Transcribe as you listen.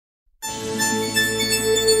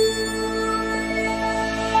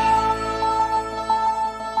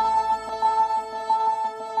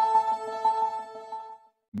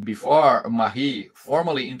before Marie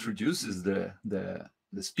formally introduces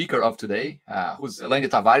the speaker of today, who's Elaine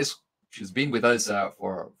Tavares. She's been with us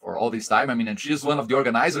for all this time. I mean, and she's one of the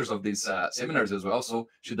organizers of these seminars as well, so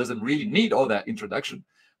she doesn't really need all that introduction.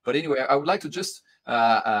 But anyway, I would like to just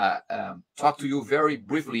talk to you very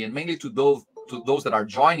briefly, and mainly to those that are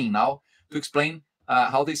joining now, to explain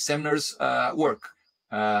how these seminars work.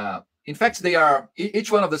 In fact,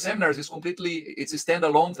 each one of the seminars is it's a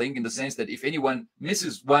standalone thing, in the sense that if anyone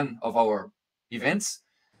misses one of our events,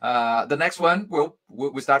 the next one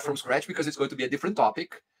we start from scratch, because it's going to be a different topic.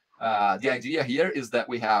 The idea here is that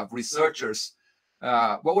we have researchers.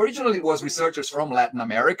 Well, originally it was researchers from Latin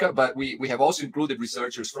America, but we have also included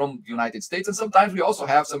researchers from the United States, and sometimes we also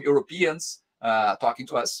have some Europeans talking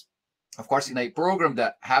to us. Of course, in a program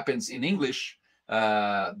that happens in English,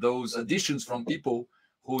 those additions from people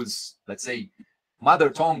whose, let's say, mother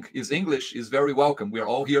tongue is English is very welcome. We are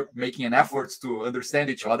all here making an effort to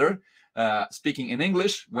understand each other, speaking in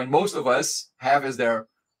English, when most of us have as their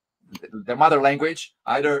mother language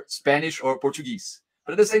either Spanish or Portuguese.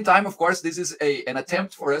 But at the same time, of course, this is an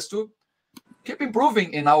attempt for us to keep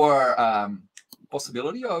improving in our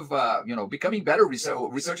possibility of becoming better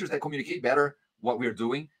researchers that communicate better what we're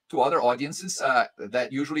doing to other audiences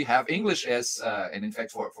that usually have English as, and in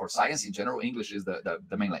fact for science in general, English is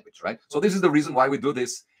the main language, right? So this is the reason why we do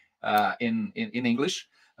this in English.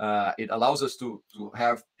 It allows us to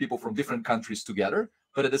have people from different countries together,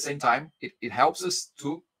 but at the same time, it helps us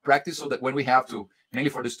to practice, so that when we have to, mainly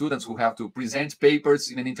for the students who have to present papers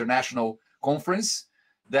in an international conference,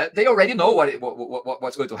 that they already know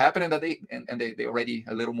what's going to happen, and that they already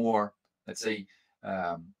a little more, let's say,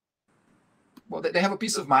 well, they have a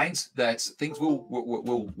peace of mind that things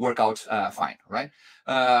will work out fine, right?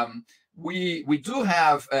 We do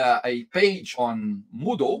have a page on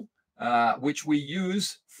Moodle, which we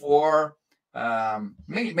use for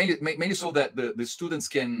mainly so that the students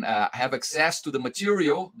can have access to the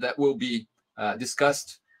material that will be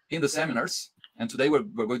discussed in the seminars. And today we're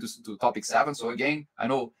going to topic 7. So again, I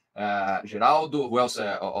know Geraldo, who else,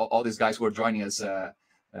 all these guys who are joining us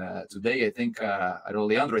today. I think I know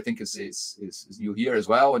Leandro, I think is new here as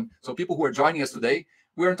well. And so people who are joining us today,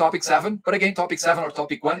 we're on topic 7. But again, topic 7 or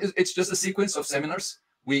topic 1 it's just a sequence of seminars.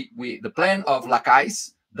 The plan of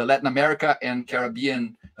LACAIS, the Latin America and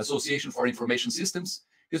Caribbean Association for Information Systems,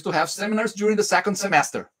 is to have seminars during the 2nd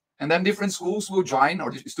semester. And then different schools will join,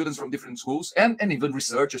 or students from different schools, and even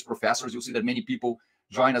researchers, professors. You'll see that many people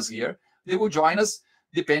join us here. They will join us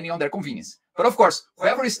depending on their convenience. But of course,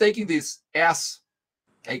 whoever is taking this as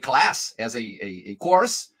a class, as a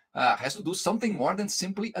course, has to do something more than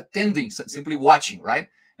simply attending, simply watching, right?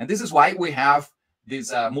 And this is why we have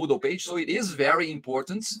this Moodle page. So it is very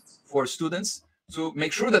important for students to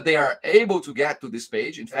make sure that they are able to get to this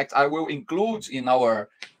page. In fact, I will include in our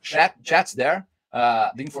chats there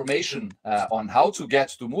the information on how to get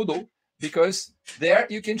to Moodle, because there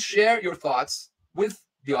you can share your thoughts with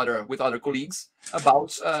other colleagues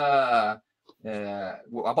about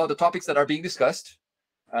the topics that are being discussed.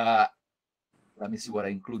 Let me see what I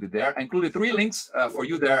included there. I included 3 links for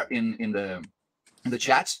you there in the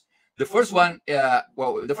chat. The first one,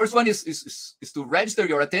 the first one is to register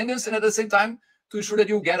your attendance, and at the same time to ensure that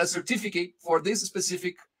you get a certificate for this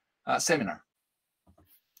specific seminar.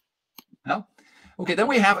 No? Okay, then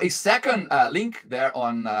we have a second link there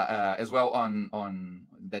on as well on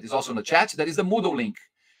that is also in the chat. That is the Moodle link.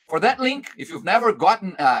 For that link, if you've never gotten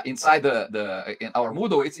inside in our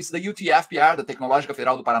Moodle, it's the UTFPR, the Tecnológica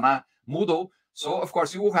Federal do Paraná Moodle. So of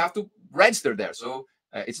course you will have to register there. So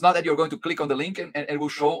it's not that you're going to click on the link and it will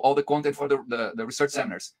show all the content for the research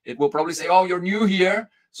seminars. It will probably say, oh, you're new here,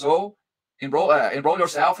 so enroll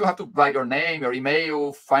yourself. You have to write your name, your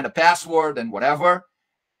email, find a password, and whatever.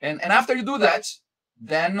 And after you do that,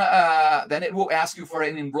 then it will ask you for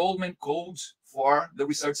an enrollment code for the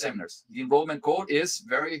research seminars. The enrollment code is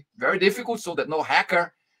very, very difficult, so that no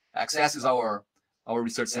hacker accesses our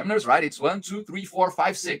research seminars, right? It's 1, 2, 3, 4,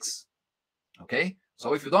 5, 6. Okay,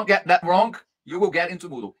 so if you don't get that wrong, you will get into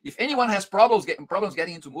Moodle. If anyone has problems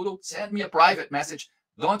getting into Moodle, send me a private message.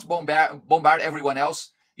 Don't bombard everyone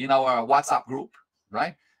else in our WhatsApp group,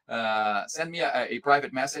 right? Send me a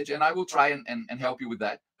private message, and I will try and help you with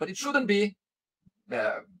that. But it shouldn't be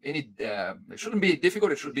it shouldn't be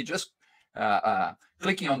difficult. It should be just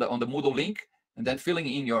clicking on the Moodle link and then filling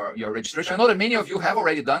in your registration. I know that many of you have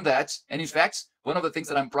already done that, and in fact, one of the things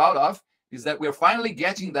that I'm proud of is that we're finally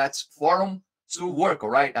getting that forum to work. All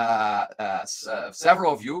right,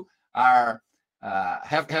 several of you are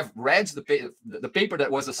have read the paper that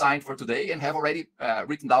was assigned for today and have already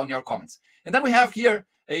written down your comments. And then we have here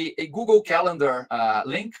a Google Calendar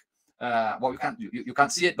link well, you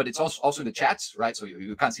can't see it, but it's also in the chats, right? So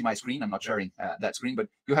you can't see my screen. I'm not sharing that screen, but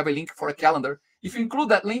you have a link for a calendar. If you include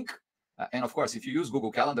that link, and of course, if you use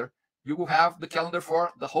Google Calendar, you will have the calendar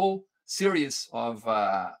for the whole series of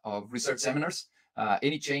research seminars.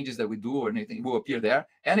 Any changes that we do or anything will appear there.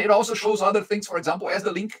 And it also shows other things, for example, as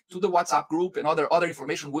the link to the WhatsApp group and other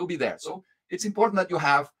information will be there. So it's important that you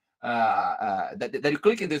have, that you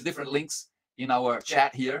click in these different links in our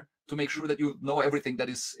chat here to make sure that you know everything that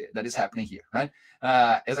is happening here, right?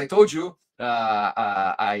 As I told you,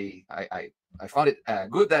 I found it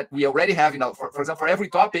good that we already have, for example, for every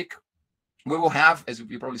topic, we will have, as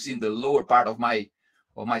you probably see in the lower part of my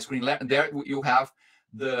screen there, you have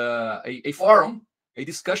a forum, a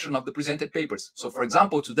discussion of the presented papers. So, for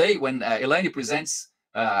example, today when Elaine presents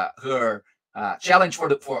her challenge for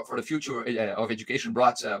the future of education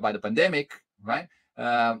brought by the pandemic, right?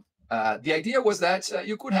 The idea was that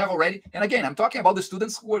you could have already, and again, I'm talking about the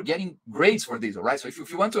students who are getting grades for this, all right? So if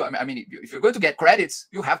you want to, I mean, if you're going to get credits,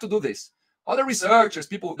 you have to do this. Other researchers,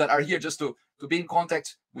 people that are here just to be in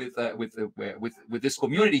contact with this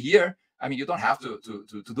community here, I mean, you don't have to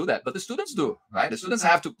do that, but the students do, right? The students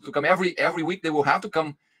have to come every week. They will have to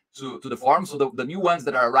come to the forum. So the new ones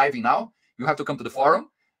that are arriving now, you have to come to the forum.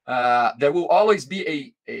 There will always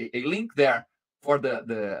be a link there for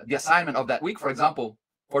the assignment of that week. For example,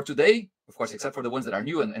 for today, of course, except for the ones that are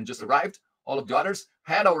new and just arrived, all of the others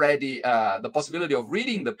had already the possibility of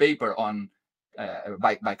reading the paper on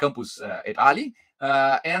by Campus et Ali.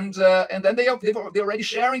 And then they're already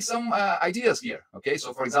sharing some ideas here. Okay,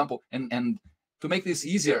 so for example, and to make this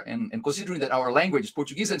easier, and considering that our language,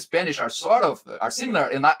 Portuguese and Spanish, are similar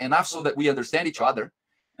enough so that we understand each other,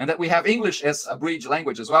 and that we have English as a bridge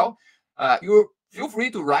language as well, you feel free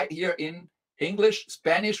to write here in English,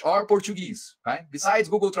 Spanish, or Portuguese. Right? Besides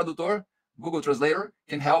Google Tradutor, Google Translator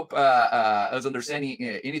can help us understanding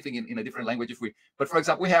anything in a different language if we. But for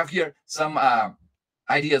example, we have here some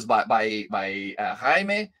ideas by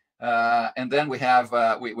Jaime, and then we have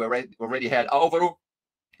we already had Alvaro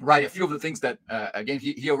write a few of the things that again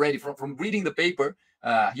he already from reading the paper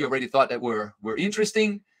he already thought that were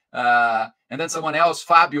interesting, and then someone else,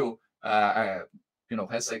 Fabio, has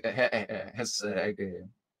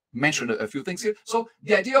mentioned a few things here. So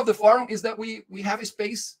the idea of the forum is that we have a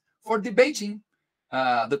space for debating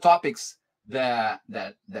the topics that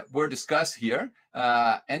were discussed here,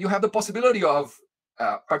 and you have the possibility of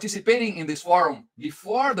participating in this forum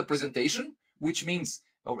before the presentation, which means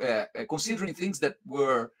considering things that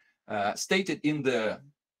were stated in the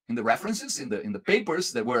references in the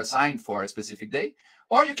papers that were assigned for a specific day,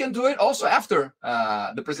 or you can do it also after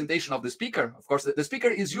the presentation of the speaker. Of course, the speaker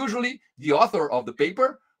is usually the author of the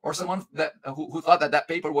paper, or someone that who thought that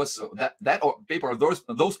paper was paper or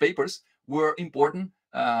those papers were important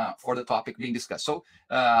for the topic being discussed. So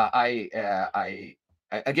I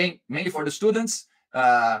again, mainly for the students,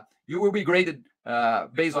 you will be graded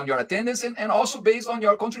based on your attendance and also based on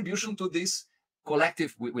your contribution to this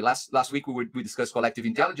collective. Last week we discussed collective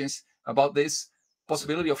intelligence, about this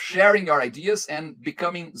possibility of sharing your ideas and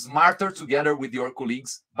becoming smarter together with your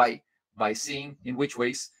colleagues by seeing in which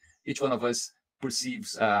ways each one of us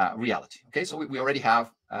perceives reality. Okay, so we already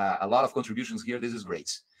have a lot of contributions here. This is great.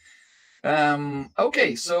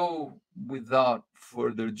 Okay, so without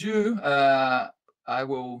further ado, I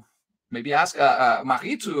will maybe ask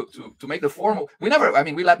Marie to make the formal. We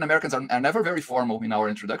Latin Americans are never very formal in our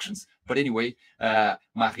introductions. But anyway,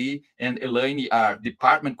 Marie and Elaine are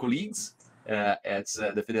department colleagues at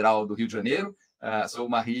the Federal do Rio de Janeiro. So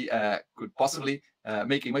Marie could possibly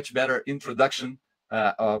make a much better introduction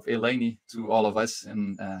of Elaine to all of us,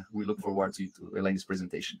 and we look forward to Elaine's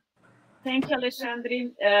presentation. Thank you,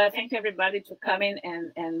 Alexandre. Thank you, everybody, to come in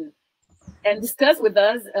and discuss with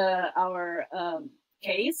us our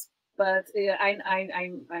case. But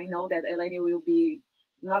I know that Elaine will be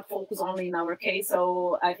not focused only in our case,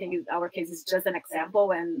 so I think our case is just an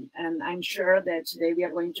example, and I'm sure that today we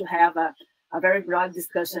are going to have a very broad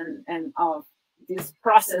discussion and of this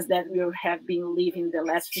process that we have been living the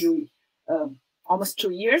last few almost 2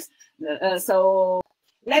 years. So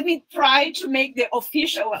let me try to make the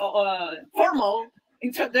official formal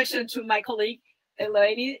introduction to my colleague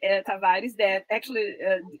Elaine Tavares, that actually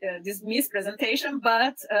dismissed presentation,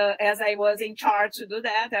 but as I was in charge to do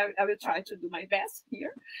that, I will try to do my best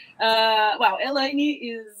here. Well, Elaine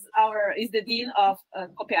is the dean of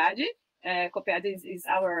Coppead. Coppead is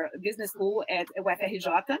our business school at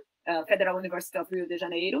UFRJ, Federal University of Rio de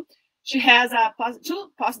Janeiro. She has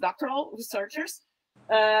two postdoctoral researchers,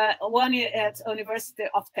 one at University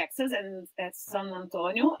of Texas and at San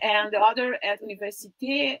Antonio, and the other at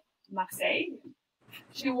Université Marseille.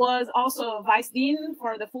 She was also vice dean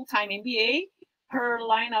for the full-time MBA. Her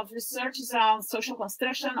line of research is on social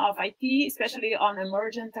construction of IT, especially on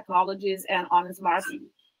emergent technologies and on smart city.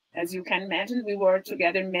 As you can imagine, we work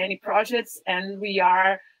together in many projects, and we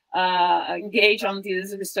are engaged on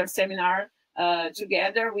this research seminar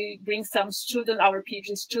together. We bring some students, our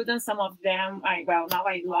PhD students, some of them, now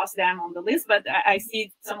I lost them on the list, but I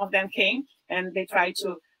see some of them came, and they try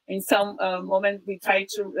to, in some moment, we try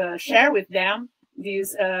to share with them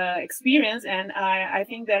this experience. And I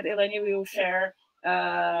think that Elaine will share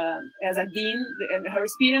as a dean her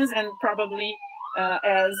experience, and probably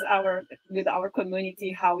with our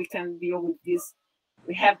community, how we can deal with this.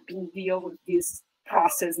 We have been deal with this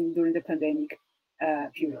process during the pandemic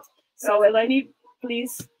period. So Elaine,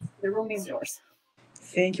 please, the room is yours.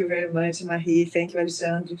 Thank you very much, Marie. Thank you,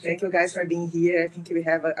 Alexandre. Thank you guys for being here. I think we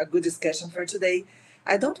have a good discussion for today.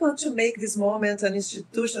 I don't want to make this moment an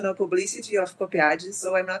institutional publicity of Coppead,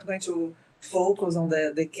 so I'm not going to focus on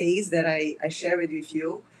the case that I shared with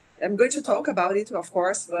you. I'm going to talk about it, of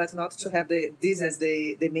course, but not to have this as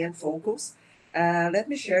the main focus. Let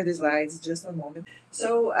me share the slides just a moment.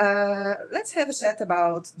 So let's have a chat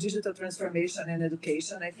about digital transformation and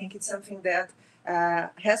education. I think it's something that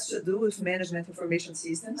has to do with management information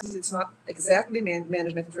systems. It's not exactly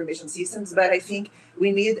management information systems, but I think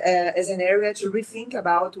we need, as an area, to rethink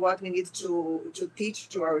about what we need to teach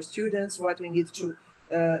to our students, what we need to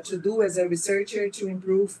do as a researcher to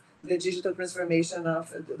improve the digital transformation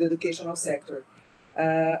of the educational sector.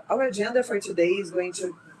 Our agenda for today is going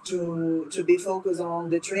to be focused on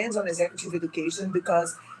the trends on executive education,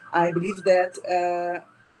 because I believe that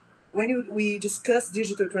when we discuss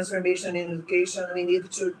digital transformation in education, we need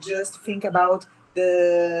to just think about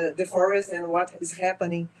the forest and what is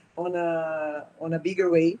happening on a bigger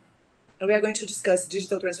way. And we are going to discuss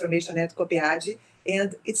digital transformation at Coppead,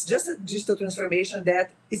 and it's just a digital transformation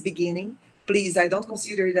that is beginning. Please, I don't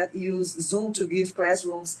consider that use Zoom to give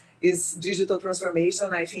classrooms is digital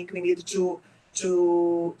transformation. I think we need to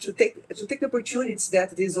take the opportunities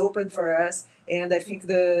that is open for us, and I think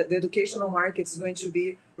the educational market is going to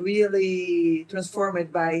be really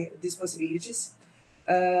transformed by these possibilities.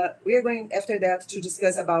 We are going after that to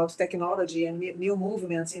discuss about technology and new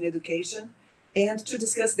movements in education, and to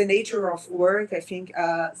discuss the nature of work. I think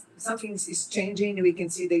something is changing. We can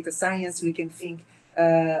see data science. We can think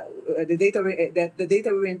the data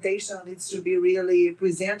orientation needs to be really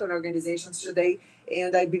present on organizations today.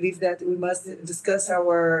 And I believe that we must discuss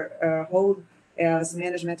our role as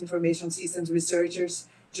management information systems researchers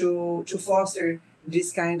to foster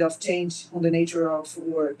this kind of change on the nature of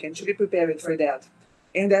work and to be prepared for that.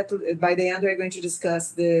 And that by the end, we're going to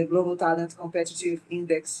discuss the Global Talent Competitive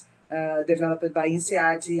Index developed by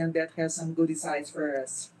INSEAD, and that has some good insights for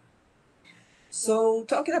us. So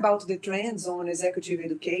talking about the trends on executive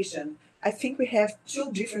education, I think we have two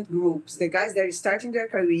different groups. The guys that are starting their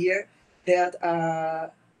career, that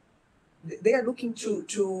they are looking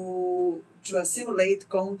to assimilate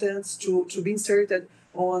contents, to be inserted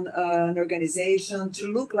on an organization, to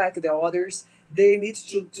look like the others. They need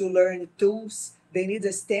to learn tools. They need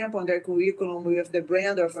a stamp on their curriculum with the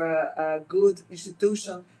brand of a good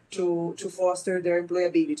institution to foster their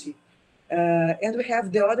employability. And we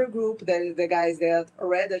have the other group, the guys that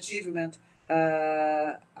already achievement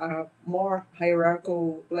a more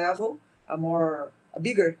hierarchical level, a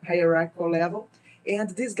bigger hierarchical level. And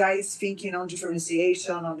this guy is thinking on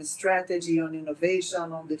differentiation, on the strategy, on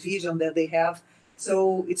innovation, on the vision that they have.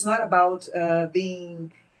 So it's not about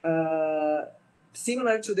being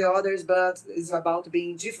similar to the others, but it's about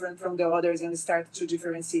being different from the others and start to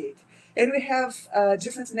differentiate. And we have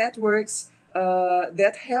different networks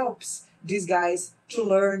that helps these guys to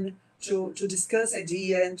learn, to discuss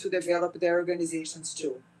ideas and to develop their organizations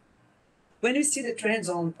too. When we see the trends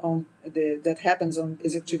that happens on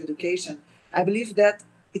executive education, I believe that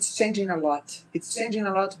it's changing a lot. It's changing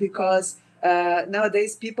a lot because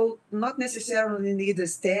nowadays people not necessarily need a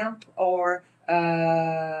stamp or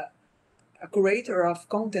a curator of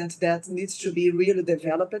content that needs to be really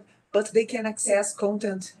developed, but they can access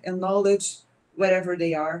content and knowledge wherever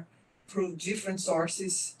they are through different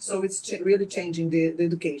sources. So it's really changing the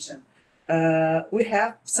education. We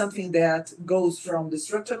have something that goes from the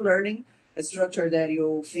structured learning, a structure that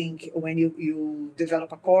you think when you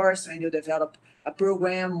develop a course, when you develop a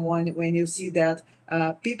program, when you see that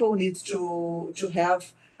people need to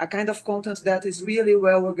have a kind of content that is really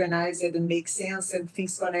well organized and makes sense and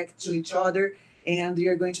things connect to each other, and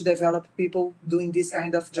you're going to develop people doing this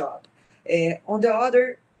kind of job. On the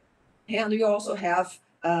other hand, you also have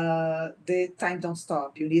the time don't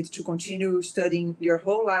stop. You need to continue studying your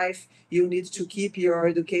whole life. You need to keep your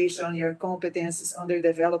education, your competences under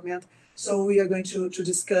development. So we are going to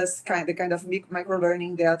discuss the kind of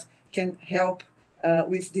micro-learning that can help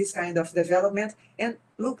with this kind of development. And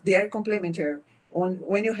look, they are complementary.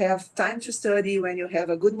 When you have time to study, when you have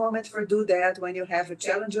a good moment for do that, when you have a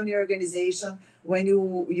challenge on your organization, when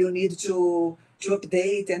you need to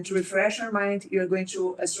update and to refresh your mind, you're going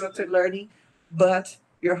to a structured learning, but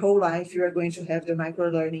your whole life you are going to have the micro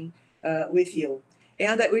learning with you.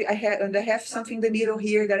 And I have something in the middle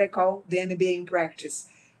here that I call the MBA in practice.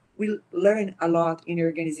 We learn a lot in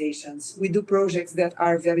organizations. We do projects that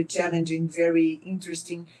are very challenging, very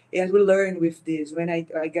interesting, and we learn with this. When I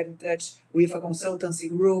get in touch with a consultancy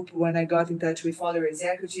group, when I got in touch with other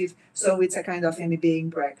executives, so it's a kind of MBA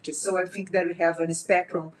in practice. So I think that we have a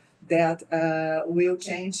spectrum that will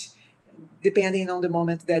change depending on the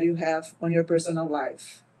moment that you have on your personal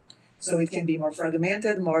life. So it can be more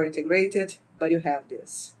fragmented, more integrated, but you have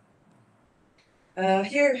this.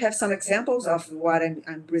 Here I have some examples of what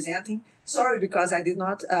I'm presenting. Sorry, because I did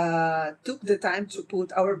not took the time to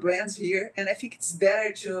put our brands here, and I think it's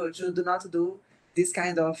better to do not do this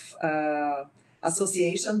kind of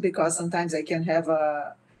association, because sometimes I can have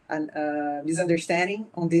a misunderstanding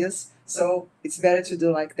on this. So it's better to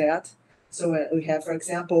do like that. So we have, for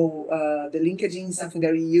example, the LinkedIn, something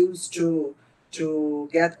that we use to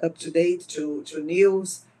get up to date to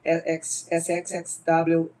news,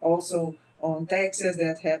 SXXW also on taxes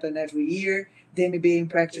that happen every year, the MBA in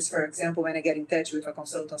practice, for example, when I get in touch with a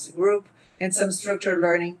consultancy group, and some structured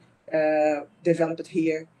learning developed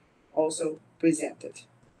here, also presented.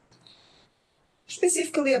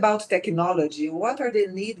 Specifically about technology, what are the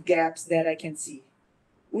need gaps that I can see?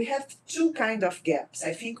 We have two kind of gaps.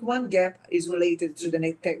 I think one gap is related to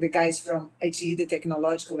the guys from IT, the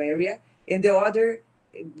technological area, and the other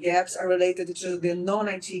gaps are related to the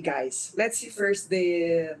non-IT guys. Let's see first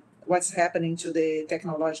what's happening to the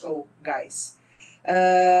technological guys.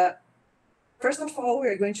 First of all,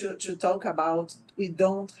 we're going to talk about we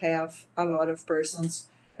don't have a lot of persons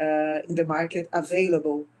in the market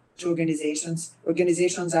available to organizations.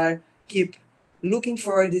 Organizations keep looking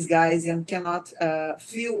for these guys and cannot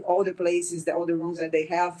fill all the places, all the rooms that they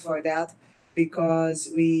have for that, because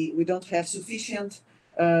we don't have sufficient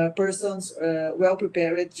persons well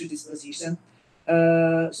prepared to this position.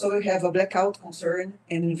 So we have a blackout concern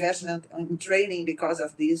and investment in training because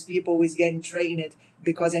of this. People is getting trained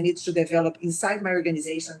because I need to develop inside my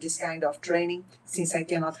organization this kind of training, since I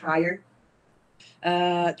cannot hire.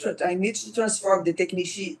 I need to transform the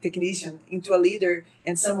technician into a leader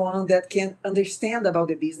and someone that can understand about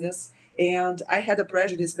the business. And I had a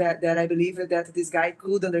prejudice that I believe that this guy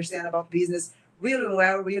could understand about business really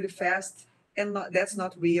well, really fast, and that's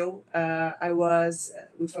not real. I was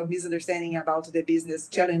with a misunderstanding about the business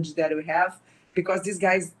challenge that we have, because these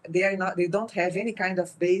guys, they don't have any kind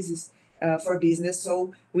of basis for business.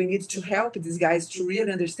 So we need to help these guys to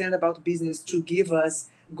really understand about business, to give us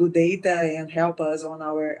good data and help us on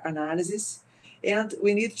our analysis. And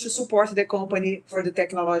we need to support the company for the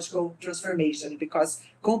technological transformation, because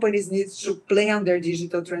companies need to plan their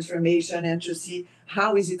digital transformation and to see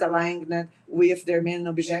how is it aligned with their main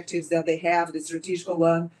objectives that they have, the strategic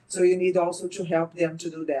one. So you need also to help them to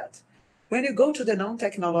do that. When you go to the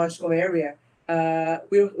non-technological area,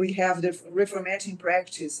 we have the reformatting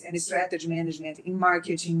practice and strategy management in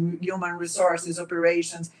marketing, human resources,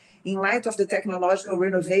 operations, in light of the technological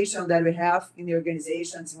renovation that we have in the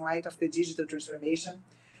organizations, in light of the digital transformation.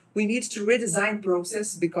 We need to redesign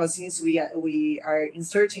process, because since we are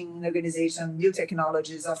inserting in the organization new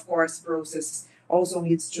technologies, of course, process also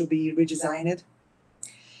needs to be redesigned.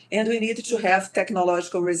 And we need to have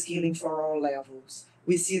technological reskilling for all levels.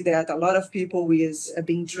 We see that a lot of people is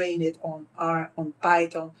being trained on R, on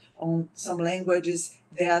Python, on some languages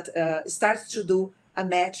that start to do a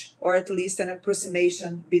match, or at least an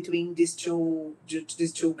approximation between these two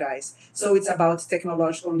guys. So it's about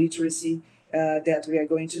technological literacy that we are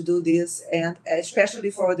going to do this, and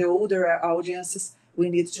especially for the older audiences, we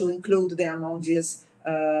need to include them on this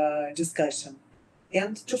discussion,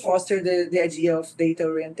 and to foster the idea of data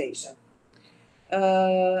orientation.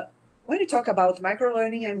 When you talk about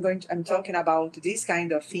microlearning, I'm talking about this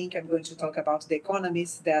kind of thing. I'm going to talk about the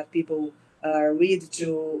economies that people read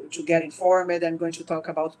to get informed. I'm going to talk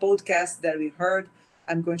about podcasts that we heard.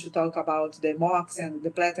 I'm going to talk about the MOOCs and the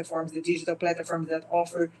platforms, the digital platforms that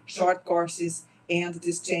offer short courses, and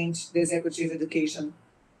this change the executive education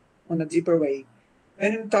on a deeper way.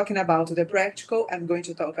 When I'm talking about the practical, I'm going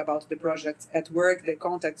to talk about the projects at work, the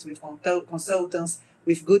contacts with consultants,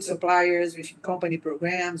 with good suppliers, with company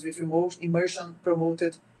programs, with immersion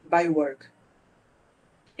promoted by work.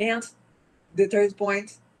 And the third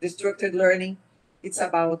point, the structured learning, it's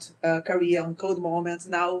about career on code moments.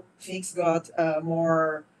 Now things got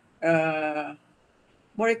more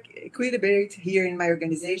equilibrated here in my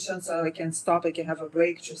organization, so I can stop, I can have a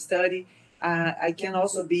break to study. I can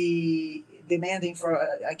also be demanding for,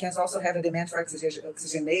 I can also have a demand for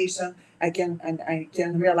oxygenation. I can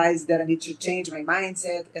realize that I need to change my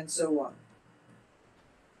mindset and so on.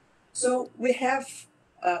 So we had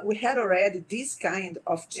already this kind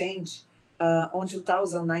of change on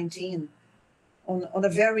 2019 on a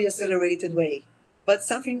very accelerated way, but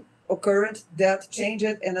something occurred that changed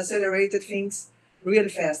and accelerated things really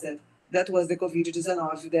fast. That was the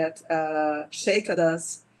COVID-19 that shaken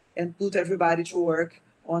us and put everybody to work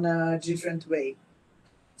on a different way.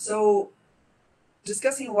 So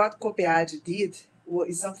discussing what Coppead did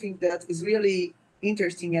is something that is really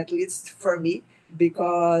interesting, at least for me,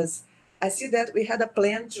 because I see that we had a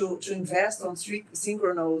plan to invest on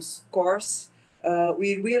synchronous course.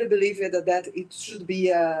 We really believe that it should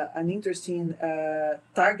be an interesting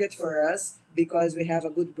target for us because we have a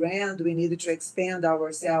good brand. We need to expand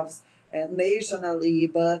ourselves nationally,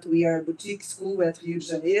 but we are a boutique school at Rio de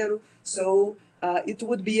Janeiro. So it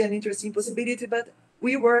would be an interesting possibility, but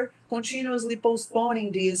we were continuously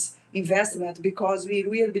postponing this investment because we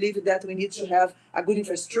really believe that we need to have a good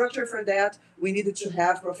infrastructure for that. We needed to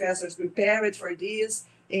have professors prepared for this,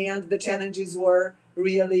 and the challenges were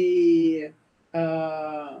really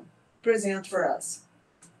present for us.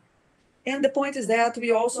 And the point is that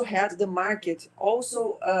we also had the market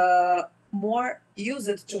also more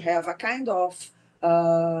used to have a kind of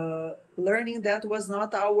learning that was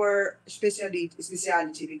not our specialty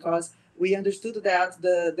because we understood that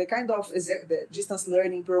the kind of the distance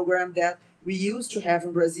learning program that we used to have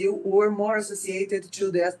in Brazil were more associated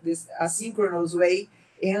to this asynchronous way.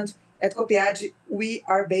 And at Coppead, we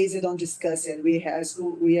are based on discussion. We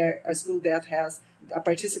are a school that has a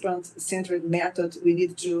participant-centered method. We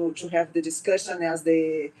need to have the discussion as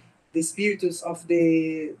the spiritus of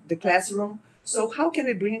the classroom. So how can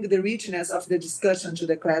we bring the richness of the discussion to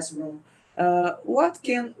the classroom? What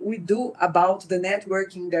can we do about the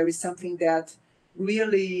networking? There is something that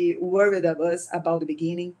really worried us about the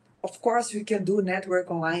beginning. Of course, we can do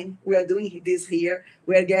network online. We are doing this here.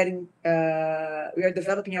 We are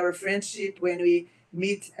developing our friendship when we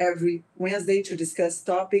meet every Wednesday to discuss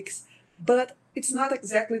topics, but it's not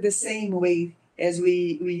exactly the same way as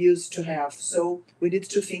we used to have. So we need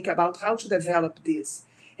to think about how to develop this.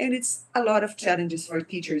 And it's a lot of challenges for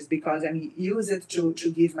teachers because I'm used to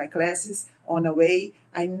give my classes on a way.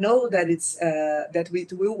 I know that that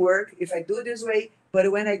it will work if I do it this way,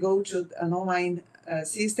 but when I go to an online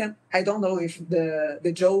system, I don't know if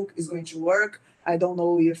the joke is going to work. I don't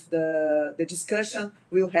know if the discussion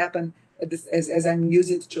will happen as I'm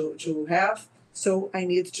used to have. So I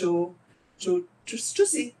need to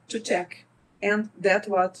see, to check. And that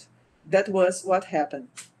was what happened.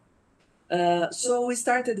 So we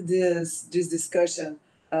started this discussion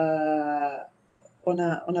on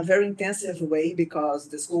a very intensive way because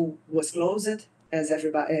the school was closed, as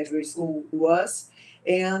every school was,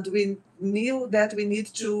 and we knew that we need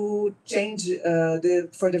to change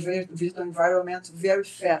for the virtual environment very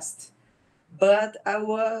fast. But I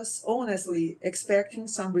was honestly expecting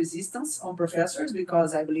some resistance on professors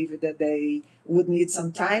because I believe that they would need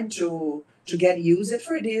some time to get used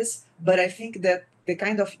for this. But I think that the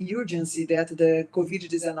kind of urgency that the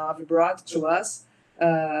COVID-19 brought to us,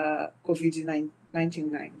 COVID-19,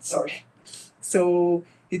 sorry. So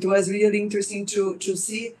it was really interesting to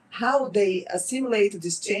see how they assimilate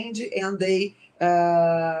this change and they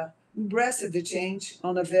embraced the change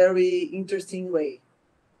on a very interesting way.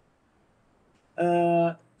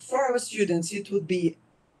 For our students, it would be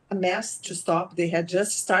a mess to stop. They had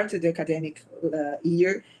just started the academic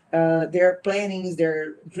year. Their plannings,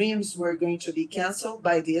 their dreams were going to be canceled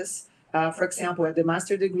by this. For example, at the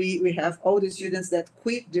master degree, we have all the students that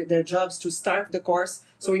quit their jobs to start the course.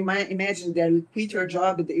 So we might imagine that you quit your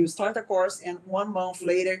job, you start a course, and 1 month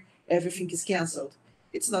later, everything is canceled.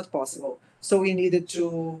 It's not possible. So we needed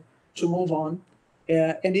to move on.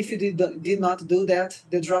 And if you did not do that,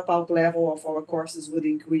 the dropout level of our courses would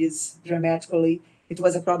increase dramatically. It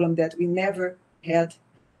was a problem that we never had.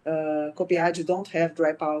 Coppead don't have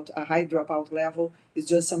a high dropout level. It's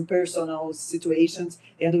just some personal situations,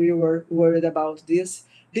 and we were worried about this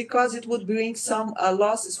because it would bring some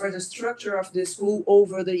losses for the structure of the school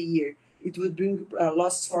over the year. It would bring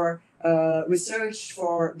losses for research,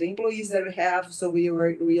 for the employees that we have. So we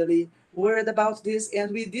were really worried about this,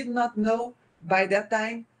 and we did not know by that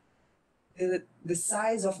time the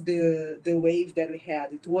size of the wave that we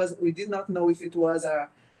had. We did not know if it was a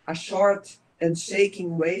short and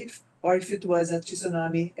shaking wave or if it was a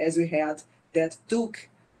tsunami as we had that took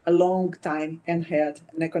a long time and had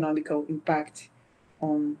an economical impact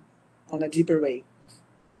on a deeper way.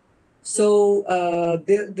 So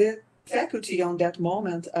the faculty on that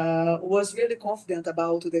moment was really confident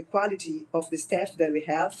about the quality of the staff that we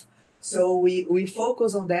have. So we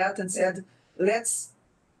focused on that and said, let's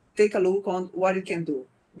take a look on what you can do.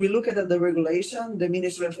 We looked at the regulation. The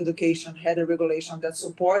Ministry of Education had a regulation that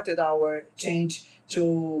supported our change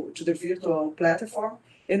to the virtual platform.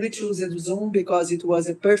 And we chose Zoom because it was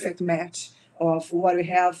a perfect match of what we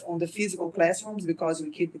have on the physical classrooms, because we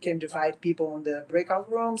can divide people on the breakout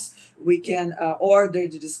rooms. We can order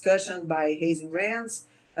the discussion by raising hands.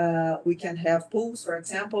 We can have polls, for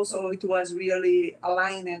example. So it was really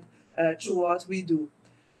aligned to what we do.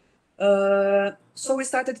 So we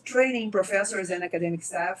started training professors and academic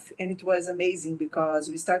staff, and it was amazing because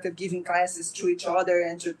we started giving classes to each other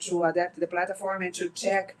and to adapt the platform and to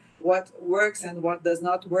check what works and what does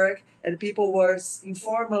not work. And people were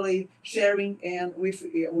informally sharing and with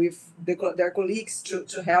their colleagues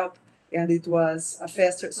to help. And it was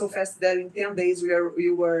so fast that in 10 days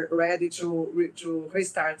we were ready to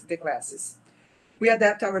restart the classes. We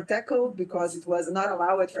adapt our tech code because it was not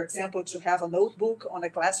allowed, for example, to have a notebook on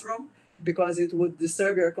a classroom because it would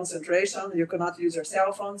disturb your concentration. You cannot use your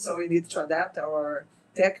cell phone, so we need to adapt our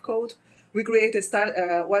tech code. We created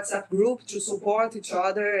a WhatsApp group to support each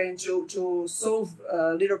other and to solve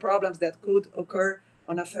little problems that could occur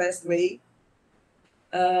on a fast way.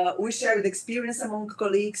 We shared experience among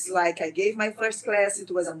colleagues, like I gave my first class,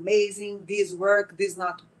 it was amazing, this worked, this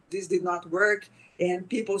did not work, and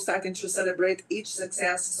people starting to celebrate each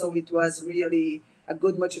success, so it was really a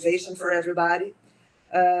good motivation for everybody.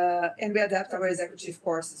 And we adapt our executive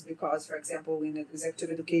courses because, for example, in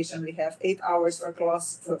executive education, we have 8 hours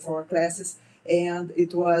for classes, and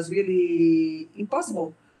it was really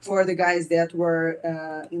impossible for the guys that were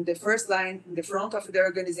in the first line, in the front of the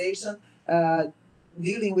organization,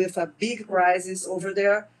 dealing with a big crisis over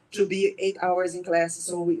there, to be 8 hours in class.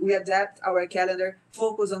 So we adapt our calendar,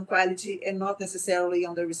 focus on quality and not necessarily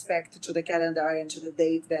on the respect to the calendar and to the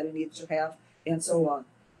date that we need to have, and so on.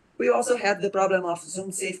 We also had the problem of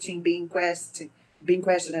Zoom safety being questioned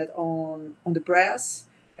on the press.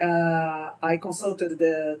 I consulted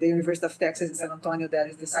the University of Texas in San Antonio, that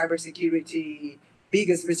is the cybersecurity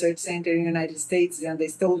biggest research center in the United States, and they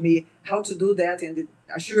told me how to do that and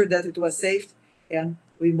assured that it was safe, and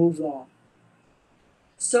we moved on.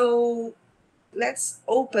 So let's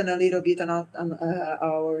open a little bit on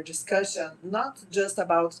our discussion, not just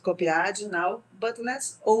about Coppead now, but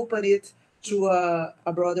let's open it to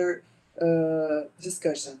a broader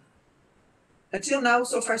discussion. Until now,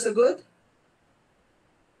 so far so good?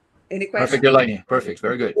 Any questions? Perfect, Elaine. Perfect,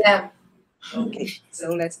 very good. Yeah. Okay,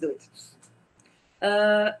 so let's do it.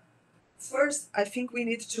 First, I think we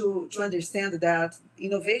need to understand that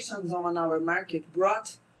innovations on our market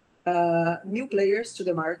brought new players to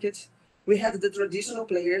the market. We had the traditional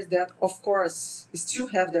players that, of course, still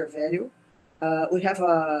have their value. We have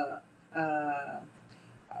a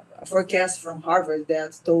forecast from Harvard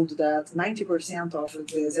that told that 90% of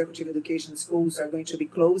the executive education schools are going to be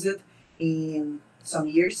closed in some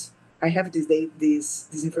years. I have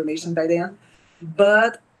this information by then,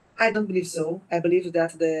 but I don't believe so. I believe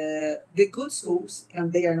that the good schools,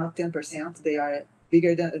 and they are not 10%, they are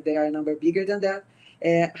a number bigger than that,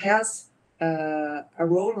 has a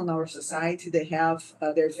role in our society. They have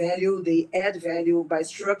their value. They add value by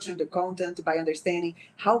structuring the content, by understanding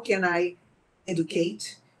how can I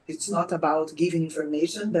educate. It's not about giving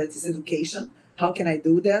information, but it's education. How can I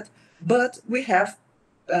do that? But we have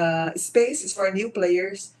spaces for new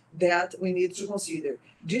players that we need to consider.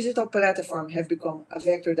 Digital platforms have become a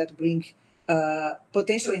vector that bring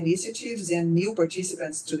potential initiatives and new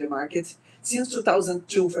participants to the market. Since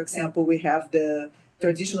 2002, for example, we have the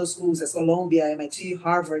traditional schools as Columbia, MIT,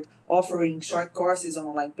 Harvard offering short courses on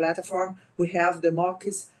online platform. We have the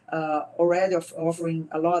MOOCs already offering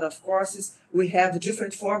a lot of courses. We have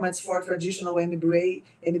different formats for traditional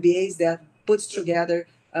MBAs that puts together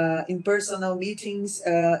in-person meetings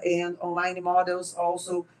and online models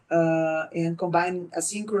also, and combining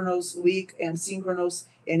asynchronous week and synchronous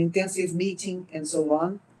and intensive meeting and so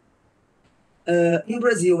on. In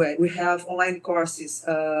Brazil, we have online courses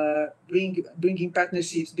bringing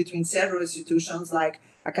partnerships between several institutions like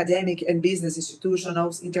academic and business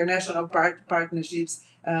institutions, international partnerships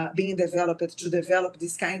being developed to develop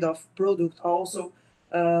this kind of product also.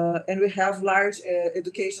 And we have large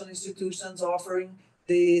education institutions offering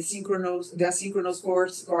the asynchronous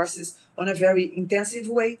courses on a very intensive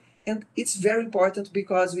way. And it's very important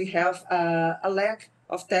because we have a lack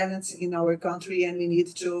of talents in our country, and we need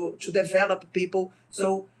to develop people. So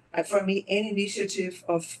for me, any initiative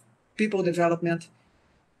of people development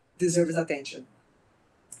deserves attention.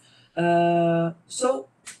 So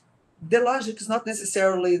the logic is not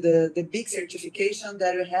necessarily the big certification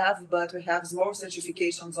that we have, but we have small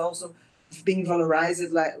certifications also being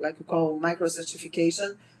valorized, like we call micro certification,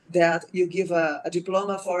 that you give a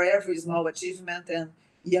diploma for every small achievement, and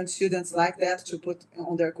young students like that to put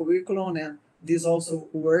on their curriculum, and this also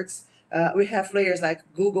works. We have players like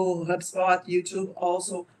Google, HubSpot, YouTube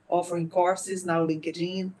also offering courses, now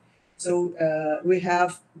LinkedIn. So we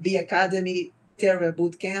have B Academy, Terra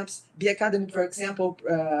boot camps. B Academy, for example,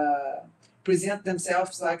 present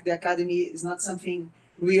themselves like the academy is not something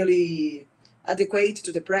really adequate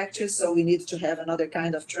to the practice, so we need to have another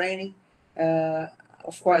kind of training.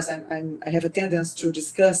 Of course, I have a tendency to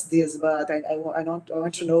discuss this, but I don't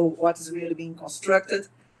want to know what is really being constructed,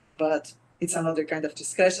 but it's another kind of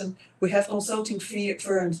discussion. We have consulting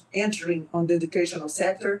firms entering on the educational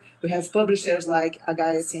sector. We have publishers like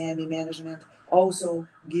HSM in management also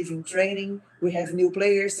giving training. We have new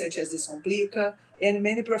players such as Descomplica, and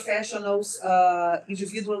many professionals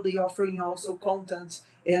individually offering also content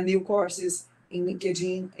and new courses in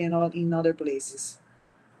LinkedIn and in other places.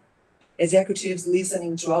 Executives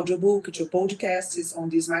listening to audiobook, to podcasts on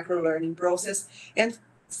this micro-learning process. And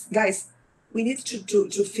guys, we need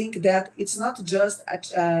to think that it's not just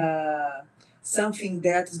something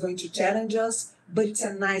that is going to challenge us, but it's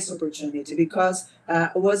a nice opportunity, because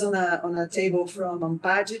I was on a table from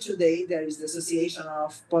AMPAD today. There is the Association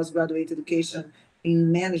of Postgraduate Education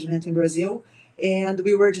in Management in Brazil, and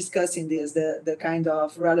we were discussing this, the kind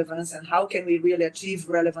of relevance and how can we really achieve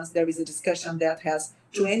relevance. There is a discussion that has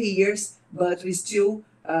 20 years, but we still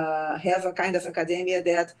have a kind of academia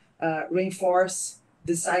that reinforce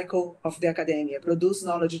the cycle of the academia, produce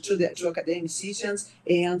knowledge to academicians,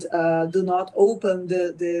 and do not open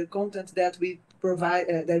the content that we provide,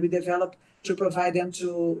 that we develop to provide them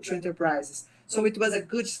to enterprises. So it was a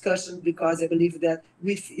good discussion, because I believe that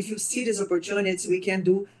if you see these opportunities, we can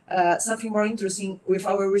do something more interesting with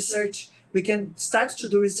our research. We can start to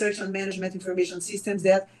do research on management information systems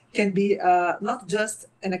that can be not just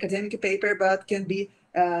an academic paper, but can be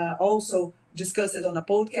also discussed on a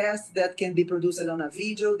podcast, that can be produced on a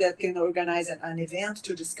video, that can organize an event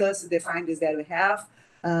to discuss the findings that we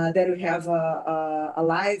have a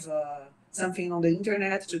live something on the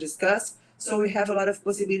internet to discuss. So we have a lot of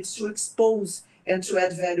possibilities to expose and to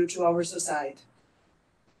add value to our society.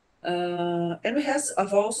 And we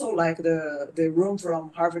have also, like the room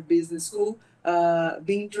from Harvard Business School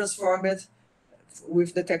being transformed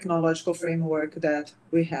with the technological framework that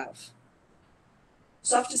we have.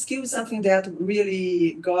 Soft skills is something that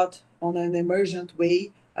really got on an emergent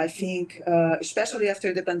way. I think, especially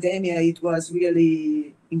after the pandemic, it was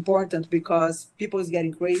really important because people is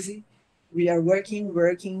getting crazy. We are working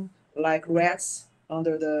like rats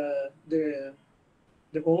under the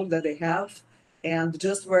hole that they have, and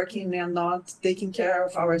just working and not taking care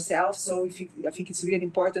of ourselves. So I think it's really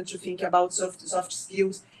important to think about soft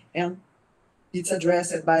skills, and it's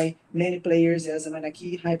addressed by many players, as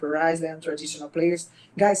Manaki, Hyperize, and traditional players.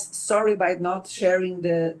 Guys, sorry by not sharing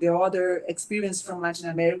the other experience from Latin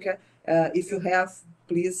America. If you have,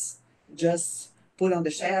 please just put on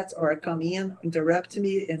the chat or come in, interrupt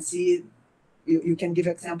me, and see. You can give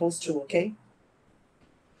examples too, okay?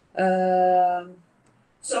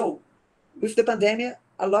 So, with the pandemic,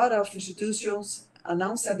 a lot of institutions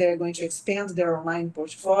announced that they're going to expand their online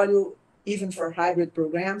portfolio, even for hybrid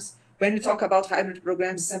programs. When we talk about hybrid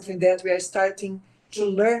programs, it's something that we are starting to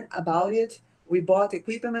learn about it. We bought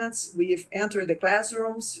equipments, we've entered the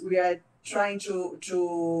classrooms, we are trying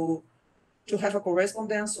to have a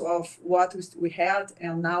correspondence of what we had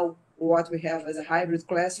and now what we have as a hybrid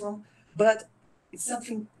classroom. But it's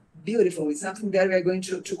something beautiful. It's something that we are going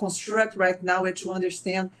to construct right now, and to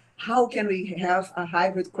understand how can we have a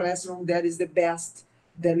hybrid classroom that is the best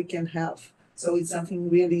that we can have. So it's something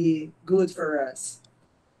really good for us.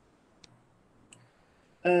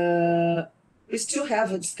 We still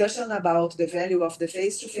have a discussion about the value of the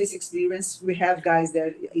face-to-face experience. We have guys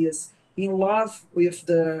that is in love with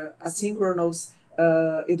the asynchronous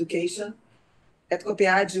education. At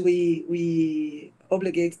Coppead, we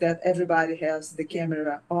obligate that everybody has the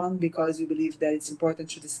camera on, because we believe that it's important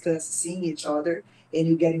to discuss seeing each other, and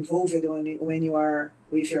you get involved when you are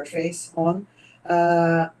with your face on.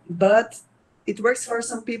 But it works for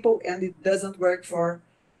some people and it doesn't work for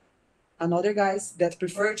another guys that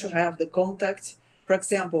prefer to have the contact. For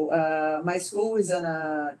example, my school is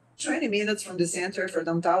on 20 minutes from the center for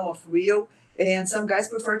downtown of Rio, and some guys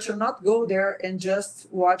prefer to not go there and just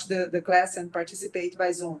watch the class and participate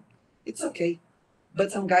by Zoom. It's okay. But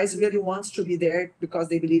some guys really want to be there because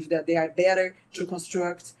they believe that they are better to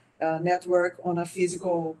construct a network on a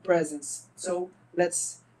physical presence. So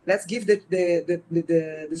let's give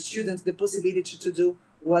the students the possibility to do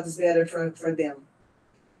what is better for them.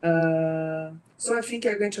 So I think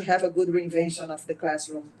you're going to have a good reinvention of the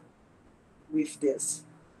classroom with this.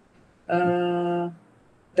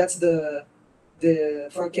 That's the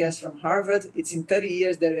forecast from Harvard. It's in 30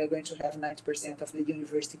 years that we are going to have 90% of the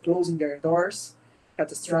university closing their doors.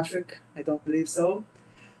 Catastrophic, I don't believe so.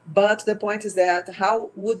 But the point is that how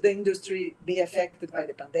would the industry be affected by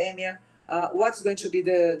the pandemic? What's going to be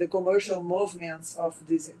the commercial movements of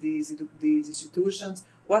these institutions?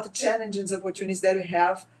 What challenges and opportunities that we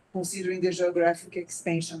have considering the geographic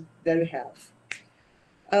expansion that we have?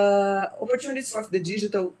 Opportunities for the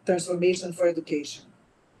digital transformation for education.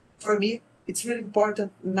 For me, it's really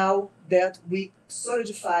important now that we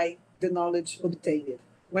solidify the knowledge obtained.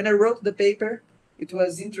 When I wrote the paper, it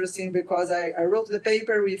was interesting because I wrote the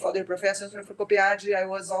paper with other professors from Coppead. I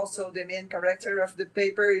was also the main character of the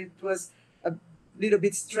paper. It was a little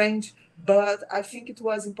bit strange, but I think it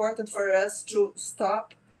was important for us to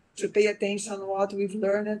stop, to pay attention to what we've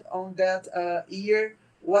learned on that year,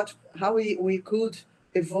 how we could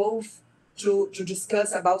evolve to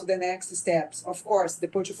discuss about the next steps. Of course, the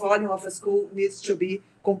portfolio of a school needs to be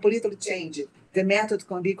completely changed. The method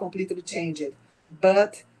can be completely changed.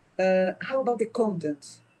 But how about the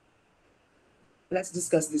content? Let's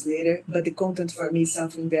discuss this later, but the content for me is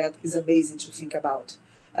something that is amazing to think about.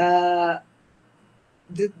 The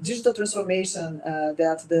digital transformation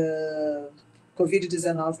that the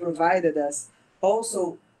COVID-19 provided us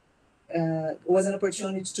also was an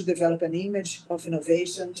opportunity to develop an image of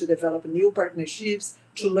innovation, to develop new partnerships,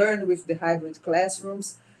 to learn with the hybrid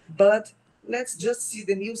classrooms. But let's just see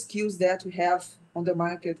the new skills that we have on the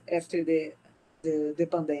market after the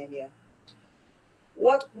pandemic.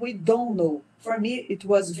 What we don't know, for me, it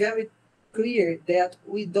was very clear that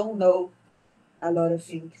we don't know a lot of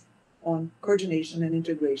things on coordination and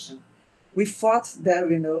integration. We thought that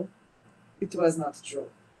we know. It was not true.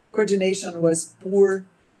 Coordination was poor.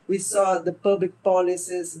 We saw the public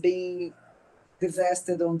policies being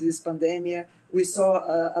divested on this pandemic. We saw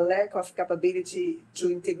a lack of capability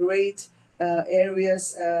to integrate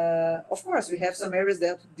areas. Of course, we have some areas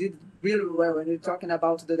that did really well when we're talking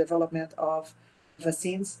about the development of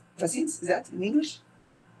vaccines. Vaccines, is that in English?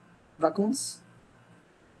 Vacuums?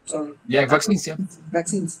 Sorry. Yeah, vaccines, yeah.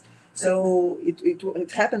 Vaccines. So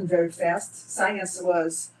it happened very fast. Science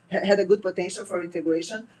had a good potential for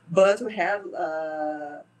integration, but we have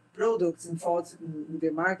products involved in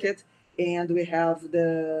the market, and we have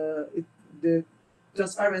the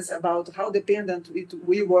transparency about how dependent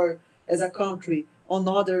we were as a country on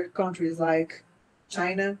other countries like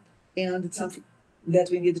China, and it's something that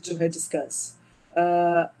we need to rediscuss.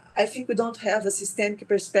 I think we don't have a systemic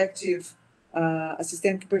perspective, a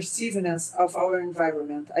systemic perceiveness of our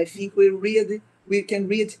environment. I think we can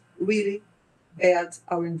read really bad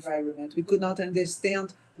our environment. We could not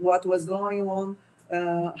understand what was going on,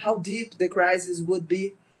 how deep the crisis would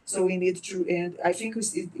be. So we need to, and I think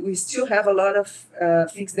we still have a lot of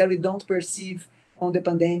things that we don't perceive on the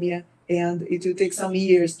pandemic, and it will take some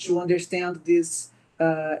years to understand this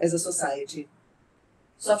as a society.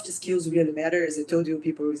 Soft skills really matter. As I told you,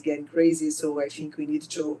 people is getting crazy, so I think we need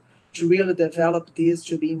to really develop this,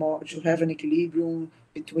 to have an equilibrium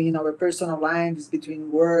between our personal lives,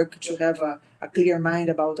 between work, to have a clear mind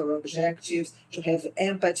about our objectives, to have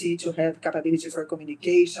empathy, to have capability for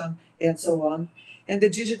communication, and so on. And the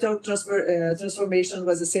digital transformation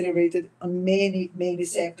was accelerated on many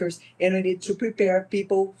sectors, and we need to prepare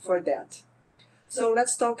people for that. So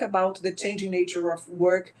let's talk about the changing nature of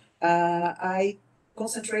work. I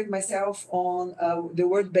concentrate myself on the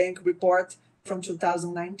World Bank report from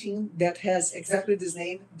 2019 that has exactly this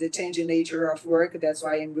name, the changing nature of work. That's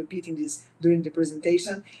why I'm repeating this during the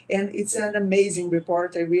presentation. And it's an amazing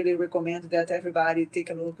report. I really recommend that everybody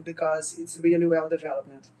take a look because it's really well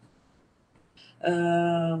developed.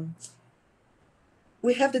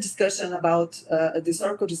 We have the discussion about, the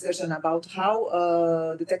historical discussion about how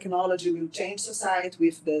the technology will change society.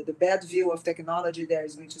 With the bad view of technology, there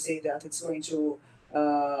is going to say that it's going to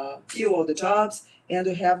kill all the jobs, and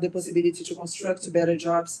we have the possibility to construct better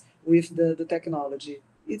jobs with the technology.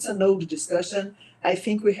 It's an old discussion. I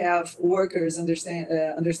think we have workers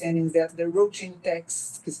understanding that the routine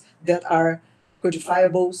tasks that are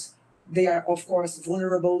codifiables, they are of course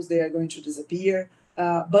vulnerable, they are going to disappear.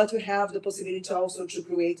 But we have the possibility also to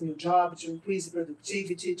create new jobs, to increase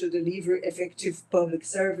productivity, to deliver effective public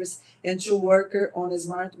service, and to work on a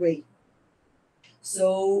smart way.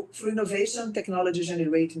 So through innovation, technology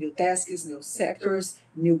generates new tasks, new sectors,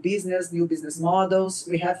 new business models.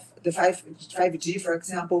 We have the 5G, for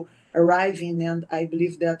example, arriving, and I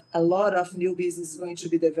believe that a lot of new business is going to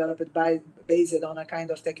be developed based on a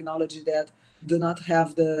kind of technology that do not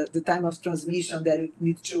have the time of transmission that it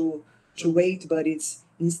needs to wait, but it's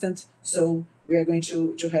instant. So we are going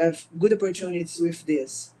to have good opportunities with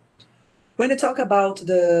this. When you talk about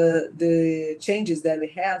the changes that we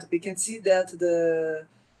had, we can see that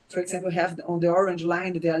for example, we have on the orange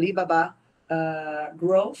line the Alibaba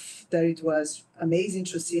growth, that it was amazing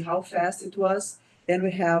to see how fast it was. And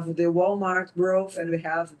we have the Walmart growth, and we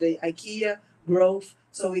have the IKEA growth.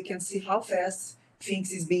 So we can see how fast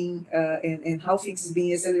things is being and how things is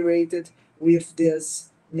being accelerated with this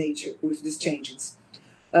nature, with these changes.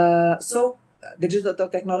 So the digital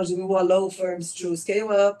technology will allow firms to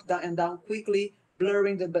scale up and down quickly,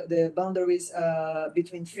 blurring the boundaries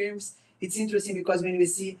between firms. It's interesting because when we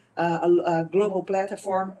see a global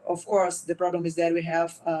platform, of course, the problem is that we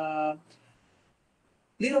have a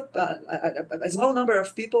small number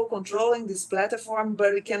of people controlling this platform,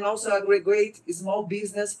 but we can also aggregate small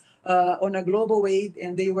business on a global way,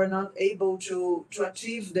 and they were not able to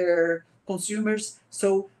achieve their consumers.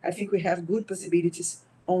 So I think we have good possibilities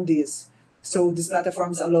on this. So these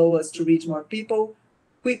platforms allow us to reach more people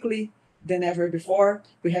quickly than ever before.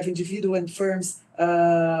 We have individual and firms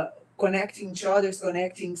connecting each other,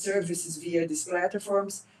 connecting services via these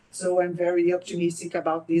platforms. So I'm very optimistic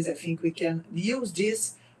about this. I think we can use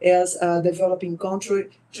this as a developing country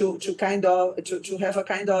to have a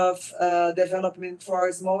kind of development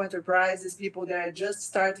for small enterprises, people that are just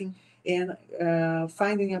starting and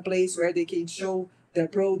finding a place where they can show their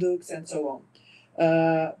products and so on.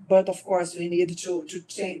 But of course, we need to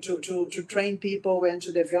train people and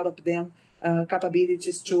to develop them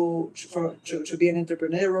capabilities to be an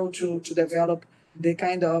entrepreneur, to develop the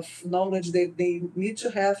kind of knowledge that they need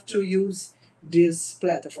to have to use these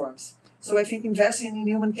platforms. So I think investing in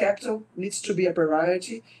human capital needs to be a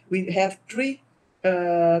priority. We have three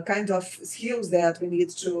kinds of skills that we need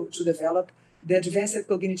to develop. The advanced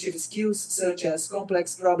cognitive skills, such as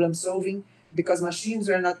complex problem solving, because machines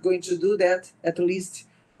are not going to do that, at least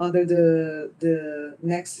under the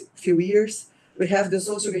next few years. We have the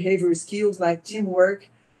social behavior skills like teamwork.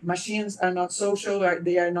 Machines are not social,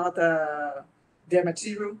 they are not they're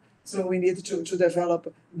material. So we need to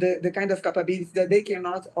develop the kind of capabilities that they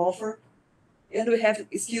cannot offer. And we have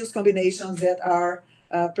skills combinations that are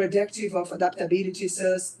predictive of adaptability,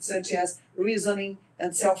 such as reasoning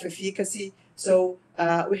and self-efficacy. So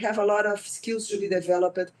we have a lot of skills to be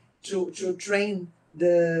developed to train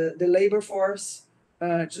the labor force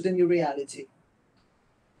to the new reality.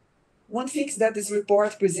 One thing that this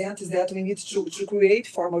report presents is that we need to create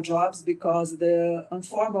formal jobs, because the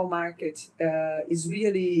informal market is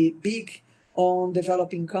really big on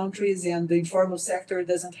developing countries, and the informal sector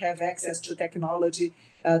doesn't have access to technology.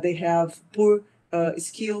 They have poor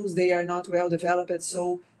skills, they are not well developed.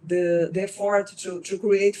 So the effort to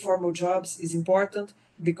create formal jobs is important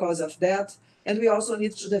because of that. And we also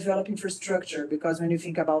need to develop infrastructure, because when you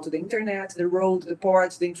think about the internet, the road, the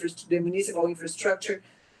ports, the municipal infrastructure,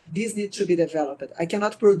 these need to be developed. I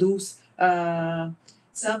cannot produce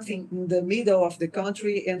something in the middle of the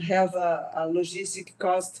country and have a logistic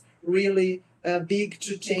cost really big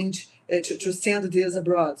to change, to send this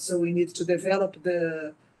abroad. So we need to develop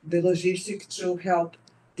the logistics to help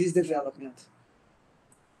this development.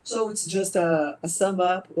 So it's just a sum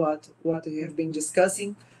up what we have been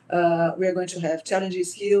discussing. We are going to have challenging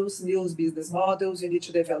skills, new business models. We need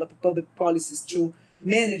to develop public policies to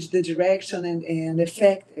manage the direction and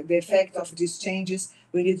the effect of these changes.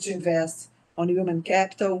 We need to invest on human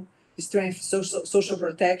capital, strengthen social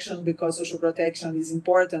protection, because social protection is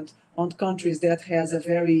important on countries that has a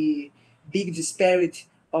very big disparity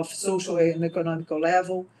of social and economical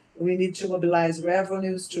level. We need to mobilize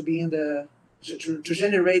revenues to be in to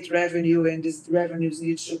generate revenue, and these revenues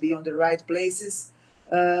need to be on the right places.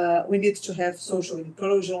 We need to have social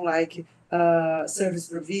inclusion, like service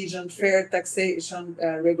provision, fair taxation,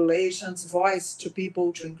 regulations, voice to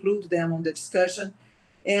people, to include them on the discussion.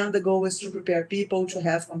 And the goal is to prepare people to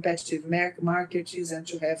have competitive markets and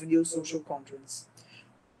to have new social contracts.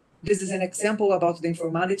 This is an example about the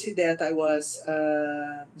informality that I was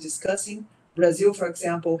discussing. Brazil, for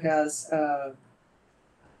example, has a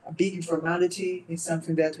big informality. It's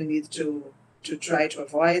something that we need to try to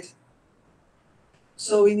avoid.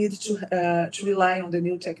 So we need to rely on the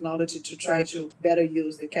new technology to try to better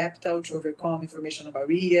use the capital to overcome information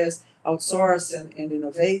barriers, outsource and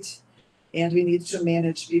innovate. And we need to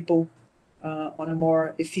manage people on a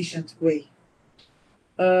more efficient way.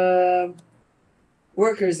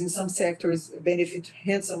 Workers in some sectors benefit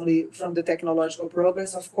handsomely from the technological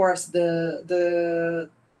progress. Of course, the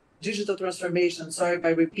digital transformation, sorry by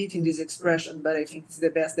repeating this expression, but I think it's the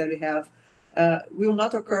best that we have, will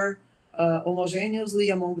not occur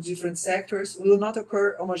homogeneously among different sectors, will not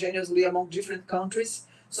occur homogeneously among different countries.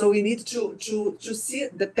 So we need to see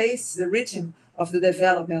the pace, the rhythm of the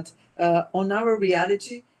development on our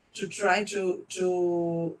reality to try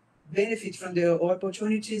to benefit from the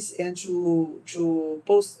opportunities and to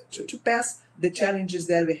pass the challenges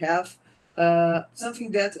that we have.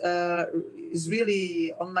 Something that is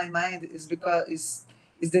really on my mind is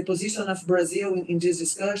the position of Brazil in this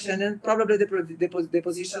discussion, and probably the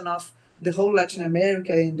position of the whole Latin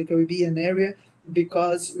America and the Caribbean area,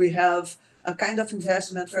 because we have a kind of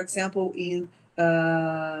investment, for example, in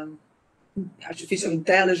artificial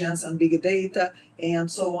intelligence and big data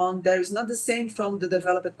and so on. That is not the same from the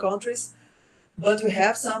developed countries, but we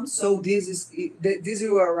have some. So this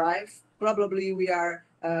will arrive. Probably we are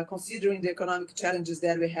considering the economic challenges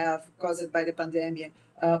that we have caused by the pandemic,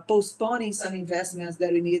 postponing some investments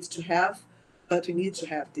that we need to have, but we need to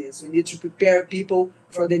have this. We need to prepare people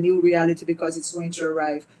for the new reality because it's going to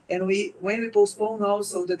arrive. And when we postpone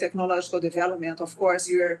also the technological development, of course,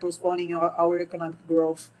 we are postponing our economic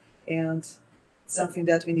growth, and something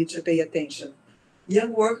that we need to pay attention.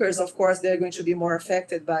 Young workers, of course, they're going to be more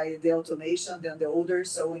affected by the automation than the older,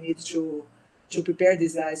 so we need to prepare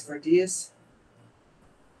these guys for this.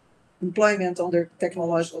 Employment on the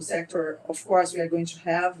technological sector, of course, we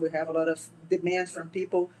have a lot of demand from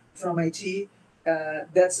people from IT.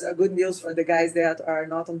 That's a good news for the guys that are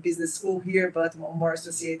not on business school here, but more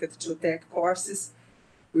associated to tech courses.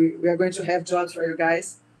 We are going to have jobs for you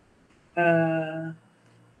guys.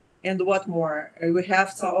 And what more? We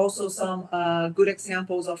have also some good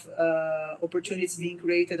examples of opportunities being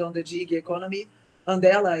created on the gig economy.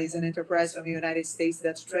 Andela is an enterprise from the United States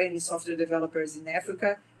that's training software developers in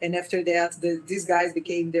Africa. And after that, these guys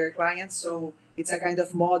became their clients. So it's a kind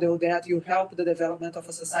of model that you help the development of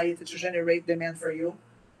a society to generate demand for you.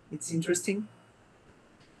 It's interesting.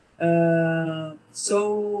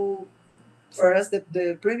 So for us,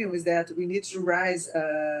 the premium is that we need to rise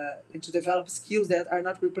and to develop skills that are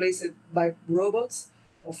not replaced by robots.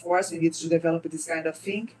 Of course, we need to develop this kind of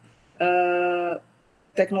thing.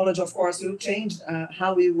 Technology, of course, will change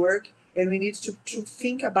how we work, and we need to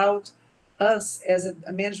think about us as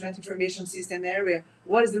a management information system area.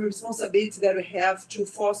 What is the responsibility that we have to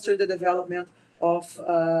foster the development of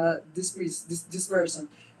this person?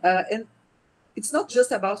 And it's not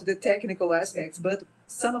just about the technical aspects, but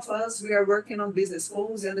some of us, we are working on business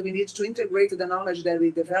schools, and we need to integrate the knowledge that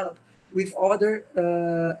we develop with other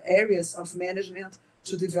areas of management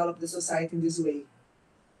to develop the society in this way.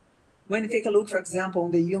 When you take a look, for example,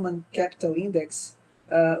 on the Human Capital Index,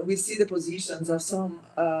 we see the positions of some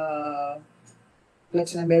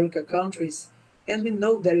Latin America countries, and we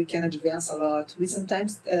know that we can advance a lot. We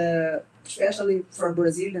sometimes, especially for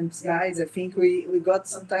Brazilian guys, I think we got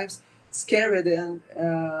sometimes scared and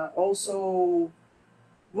also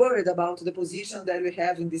worried about the position that we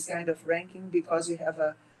have in this kind of ranking, because we have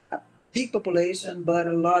a big population, but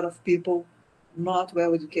a lot of people not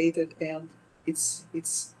well educated, and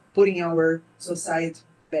it's putting our society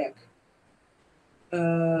back.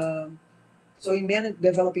 So in many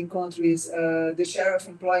developing countries, the share of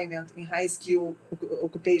employment in high skill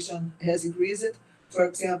occupation has increased. For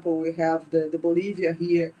example, we have the Bolivia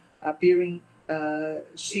here appearing,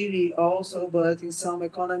 Chile also, but in some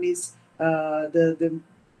economies, the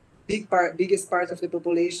biggest part of the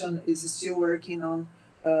population is still working on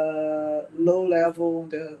low level,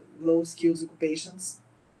 the low skills occupations.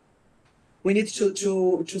 We need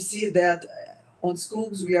to see that on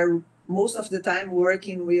schools, we are most of the time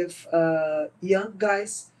working with young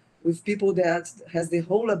guys, with people that has the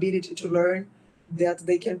whole ability to learn, that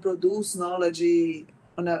they can produce knowledge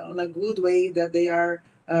on a good way, that they are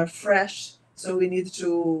fresh. So we need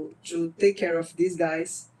to take care of these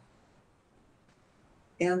guys.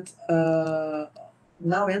 And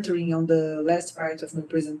now entering on the last part of my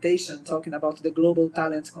presentation, talking about the Global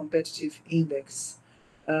Talent Competitive Index.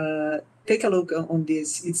 Take a look on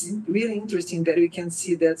this. It's really interesting that we can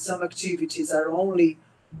see that some activities are only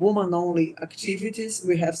woman-only activities.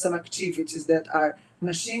 We have some activities that are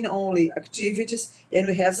machine-only activities, and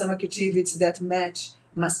we have some activities that match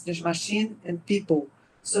machine and people.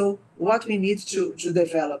 So what we need to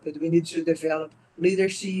develop, we need to develop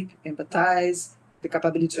leadership, empathize, the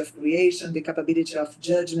capability of creation, the capability of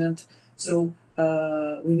judgment. So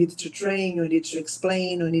we need to train, we need to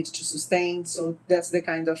explain, we need to sustain. So that's the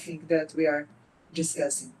kind of thing that we are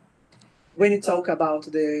discussing. When you talk about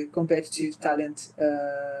the competitive talent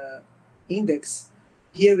index,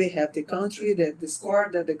 here we have the country, the score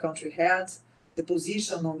that the country had, the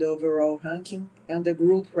position on the overall ranking, and the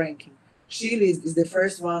group ranking. Chile is the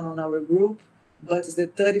first one on our group, but it's the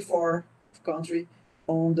 34th country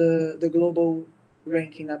on the global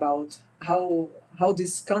ranking about how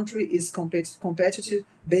this country is competitive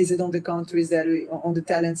based on the countries that on the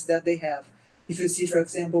talents that they have. If you see, for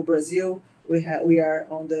example, Brazil, we are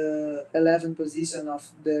on the 11th position of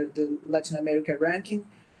the Latin America ranking,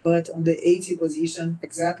 but on the 80th position,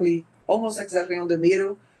 almost exactly on the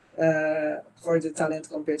middle for the talent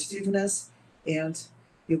competitiveness. And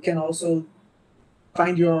you can also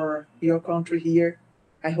find your country here.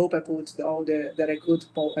 I hope I put all that I could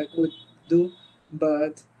do,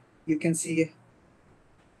 but you can see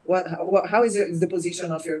how is the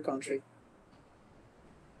position of your country.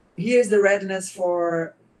 Here's the readiness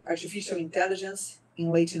for artificial intelligence in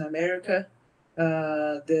Latin America.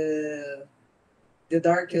 The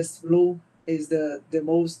darkest blue is the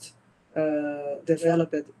most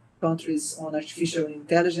developed countries on artificial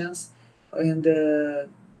intelligence, and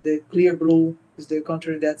the clear blue is the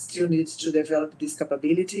country that still needs to develop this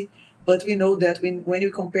capability. But we know that when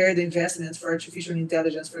you compare the investments for artificial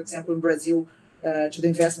intelligence, for example, in Brazil, to the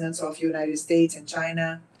investments of United States and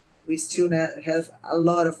China, we still have a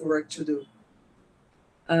lot of work to do.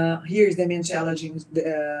 Here's the main challenge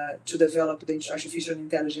to develop the artificial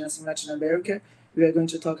intelligence in Latin America. We are going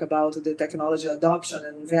to talk about the technology adoption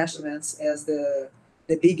and investments as the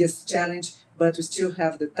biggest challenge, but we still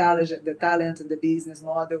have the talent and the business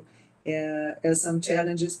model as some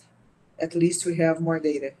challenges. At least we have more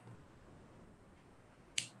data.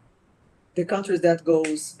 The countries that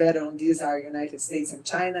goes better on this are United States and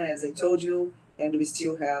China, as I told you, and we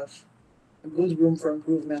still have a good room for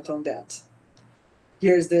improvement on that.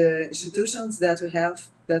 Here's the institutions that we have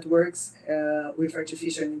that works with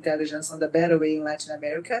artificial intelligence on the better way in Latin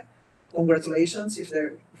America. Congratulations if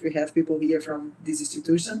we have people here from these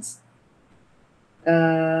institutions.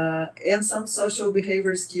 And some social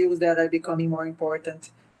behavior skills that are becoming more important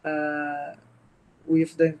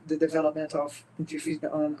with the development of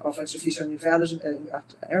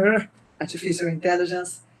artificial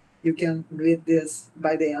intelligence. You can read this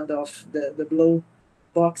by the end of the blue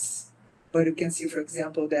box. But you can see, for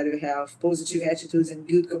example, that we have positive attitudes and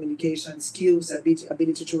good communication skills,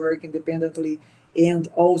 ability to work independently and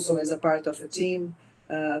also as a part of a team,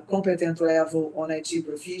 competent level on IT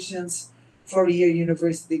proficiency, 4-year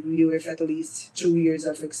university degree with at least 2 years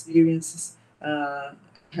of experiences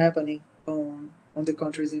happening on the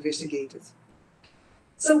countries investigated.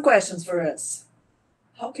 Some questions for us.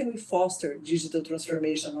 How can we foster digital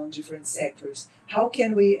transformation on different sectors? How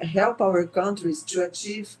can we help our countries to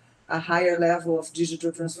achieve a higher level of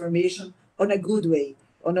digital transformation on a good way,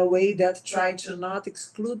 on a way that try to not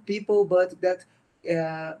exclude people, but that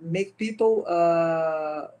make people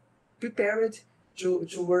prepared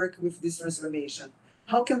to work with this transformation?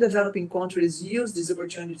 How can developing countries use these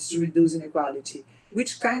opportunities to reduce inequality?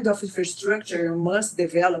 Which kind of infrastructure must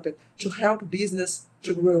develop to help business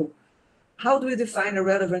to grow? How do we define a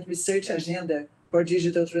relevant research agenda for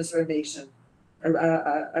digital transformation?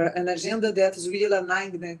 An agenda that is really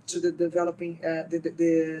aligned to the developing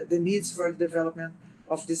the needs for the development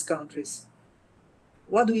of these countries.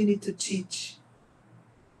 What do we need to teach?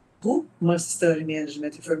 Who must study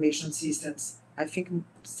management information systems? I think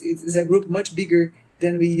it's a group much bigger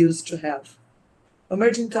than we used to have.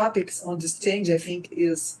 Emerging topics on this change, I think,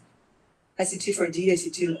 is ICT4D,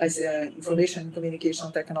 ICT as information and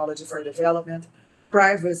communication technology for development.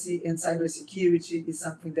 Privacy and cybersecurity is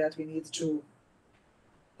something that we need to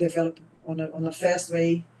develop on a fast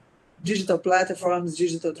way. Digital platforms,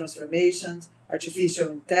 digital transformations, artificial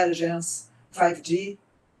intelligence, 5G.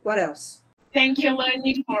 What else? Thank you,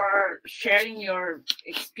 Elaine, for sharing your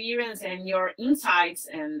experience and your insights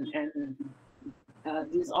and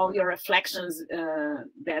all your reflections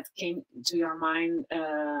that came to your mind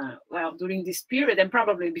well during this period and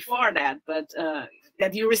probably before that, but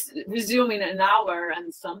that you resume in an hour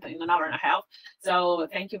and something, an hour and a half. So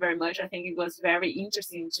thank you very much. I think it was very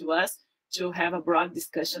interesting to us to have a broad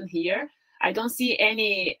discussion here. I don't see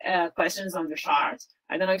any questions on the chart.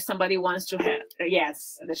 I don't know if somebody wants to have.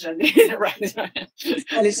 Yes, Alexandre. Right.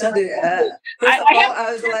 Alexandre, first of all,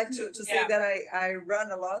 I would like to say that I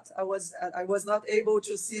run a lot. I was not able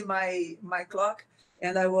to see my clock,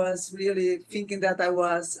 and I was really thinking that I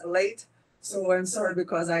was late. So I'm sorry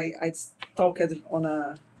because I talked on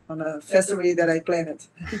a faster way that I planned.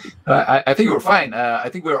 I think we're fine. I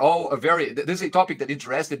think we're all this is a topic that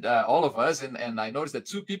interested all of us. And I noticed that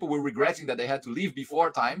 2 people were regretting that they had to leave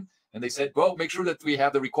before time. And they said, well, make sure that we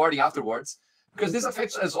have the recording afterwards, because this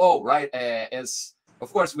affects us all, right? As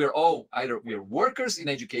of course, we're all we're workers in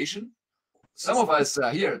education. Some of us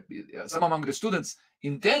here, some among the students,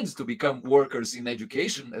 intend to become workers in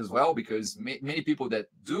education as well, because many people that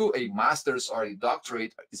do a master's or a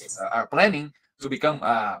doctorate are planning to become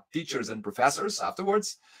teachers and professors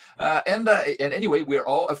afterwards. And anyway, we're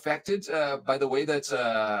all affected by the way that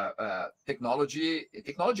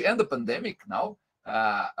technology and the pandemic now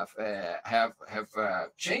have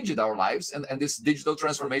changed our lives, and this digital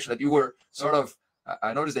transformation that you were sort of.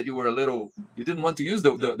 I noticed that you were you didn't want to use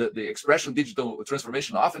the expression digital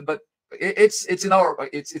transformation often, but it's in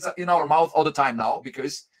our mouth all the time now,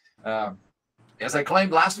 because as I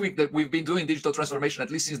claimed last week that we've been doing digital transformation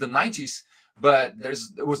at least since the 90s, but there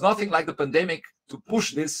was nothing like the pandemic to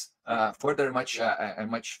push this further much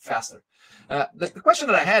faster. The question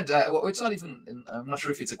that I had, well, it's not even, I'm not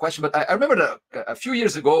sure if it's a question, but I remember that a few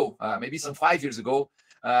years ago, maybe some 5 years ago,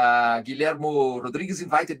 Guillermo Rodriguez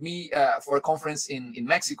invited me for a conference in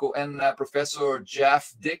Mexico, and Professor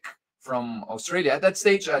Jeff Dick from Australia. At that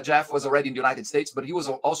stage, Jeff was already in the United States, but he was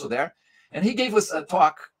also there. And he gave us a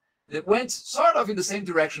talk that went sort of in the same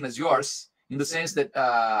direction as yours, in the sense that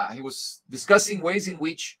he was discussing ways in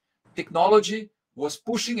which technology was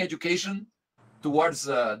pushing education towards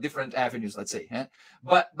different avenues, let's say.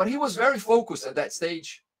 But he was very focused at that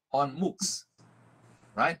stage on MOOCs,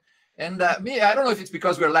 right? And me, I don't know if it's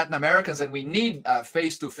because we're Latin Americans and we need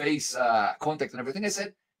face-to-face contact and everything. I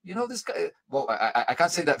said, you know, this guy, well, I can't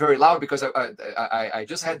say that very loud, because I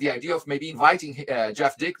just had the idea of maybe inviting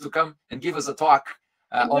Jeff Dick to come and give us a talk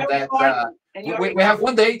on that. We have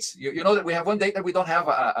one date. You know that we have one date that we don't have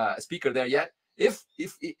a speaker there yet. If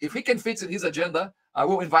he can fit in his agenda, I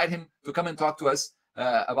will invite him to come and talk to us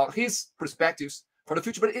about his perspectives for the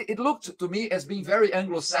future. But it looked to me as being very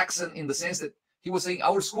Anglo-Saxon, in the sense that he was saying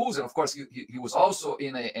our schools, and of course he was also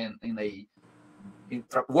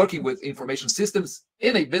working with information systems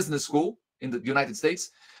in a business school in the United States.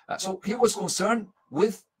 So he was concerned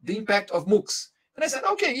with the impact of MOOCs. And I said,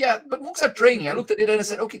 okay, yeah, but MOOCs are training. I looked at it and I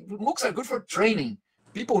said, okay, MOOCs are good for training.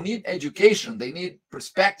 People need education. They need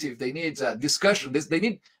perspective. They need discussion. They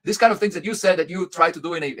need this kind of things that you said that you try to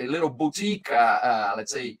do in a little boutique,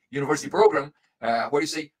 let's say, university program, where you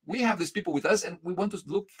say, we have these people with us and we want to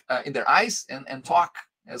look in their eyes and talk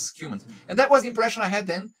as humans. And that was the impression I had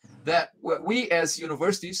then, that we as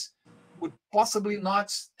universities would possibly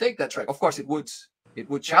not take that track. Of course, it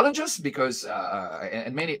would challenge us, because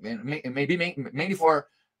and mainly for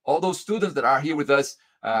all those students that are here with us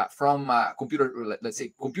from let's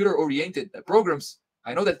say computer-oriented programs.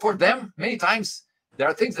 I know that for them, many times there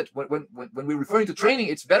are things that when we're referring to training,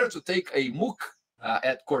 it's better to take a MOOC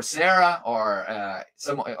at Coursera or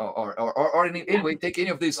anyway, take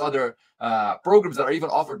any of these other programs that are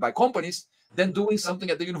even offered by companies, than doing something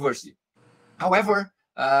at the university. However,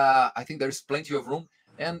 I think there's plenty of room.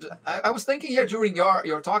 And I was thinking here during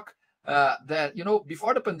your talk that, you know,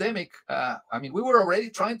 before the pandemic, I mean, we were already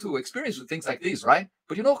trying to experience things like this, right?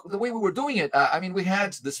 But, you know, the way we were doing it, I mean, we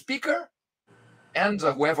had the speaker and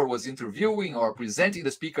whoever was interviewing or presenting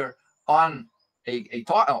the speaker on a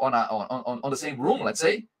talk on the same room, let's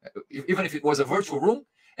say, even if it was a virtual room,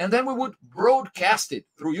 and then we would broadcast it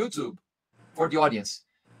through YouTube for the audience.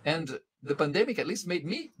 And the pandemic at least made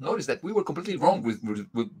me notice that we were completely wrong with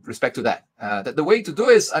respect to that. That the way to do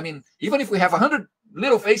is, I mean, even if we have 100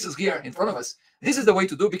 little faces here in front of us, this is the way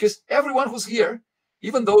to do, because everyone who's here,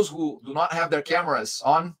 even those who do not have their cameras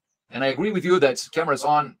on, and I agree with you that cameras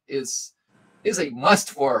on is a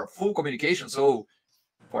must for full communication. So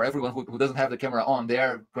for everyone who doesn't have the camera on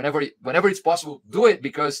there, whenever it's possible, do it,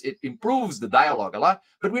 because it improves the dialogue a lot.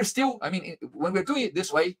 But we're still, I mean, when we're doing it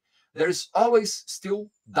this way, there's always still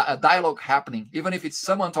a dialogue happening, even if it's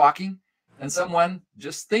someone talking and someone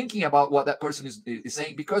just thinking about what that person is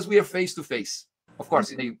saying, because we are face to face, of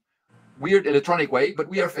course, in a weird electronic way, but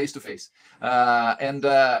we are face to face. And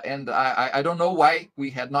I don't know why we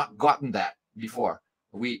had not gotten that before.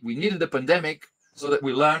 We needed the pandemic so that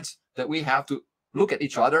we learned that we have to look at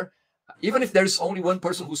each other, even if there's only one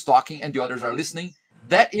person who's talking and the others are listening.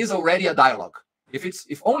 That is already a dialogue.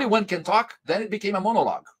 If only one can talk, then it became a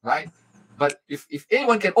monologue, right? But if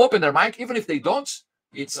anyone can open their mic, even if they don't,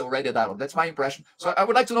 it's already a dialogue. That's my impression. So I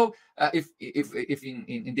would like to know if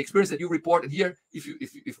in the experience that you reported here,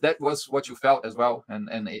 if that was what you felt as well, and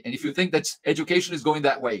if you think that education is going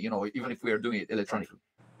that way, you know, even if we are doing it electronically.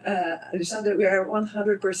 Alexander, we are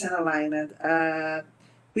 100% aligned.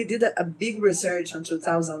 We did a big research in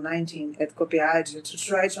 2019 at Coppead to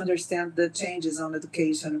try to understand the changes on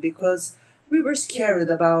education because we were scared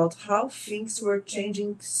about how things were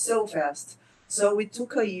changing so fast. So we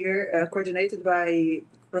took a year, coordinated by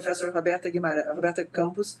Professor Roberta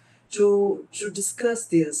Campos, to discuss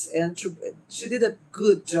this. And she did a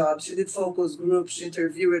good job. She did focus groups, she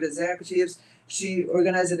interviewed executives, she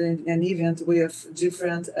organized an event with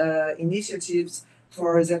different initiatives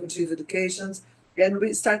for executive education, and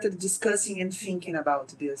we started discussing and thinking about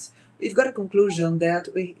this. We've got a conclusion that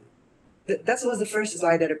that was the first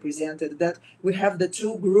slide that I presented, that we have the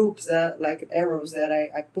two groups, like arrows that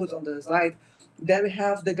I put on the slide, that we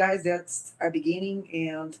have the guys that are beginning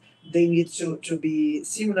and they need to be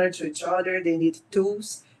similar to each other, they need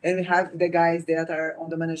tools, and we have the guys that are on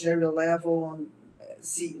the managerial level, on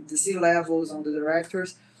the C levels, on the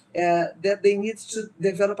directors, that they need to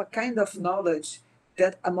develop a kind of knowledge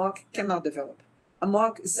that a mock cannot develop. A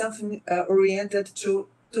mock is something oriented to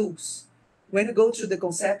tools. When you go to the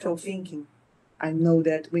conceptual thinking, I know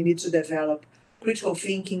that we need to develop critical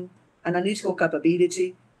thinking, analytical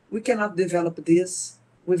capability. We cannot develop this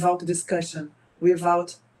without discussion,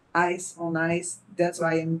 without eyes on eyes. That's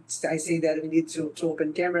why I say that we need to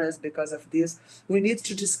open cameras because of this. We need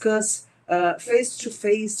to discuss face to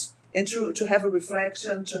face and to have a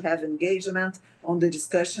reflection, to have engagement on the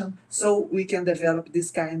discussion, so we can develop this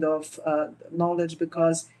kind of knowledge,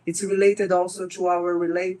 because it's related also to our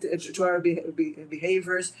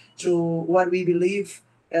behaviors, to what we believe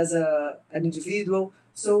as an individual.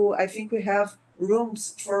 So I think we have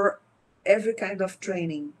rooms for every kind of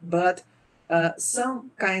training, but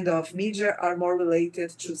some kind of media are more related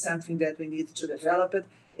to something that we need to develop it,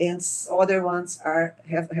 and other ones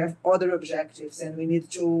have other objectives, and we need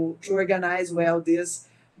to organize well this,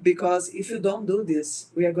 because if you don't do this,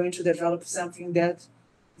 we are going to develop something that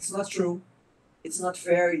it's not true, it's not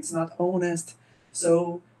fair, it's not honest.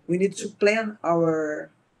 So we need to plan our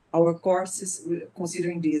courses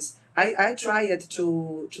considering this. I tried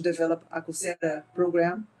to develop a Coursera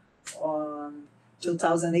program on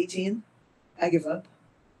 2018. I gave up.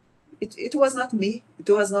 It was not me. It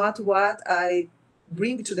was not what I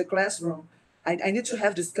bring to the classroom. I need to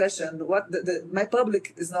have discussion. What my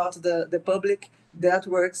public is not the public that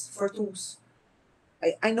works for tools.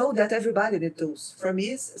 I know that everybody needs tools. For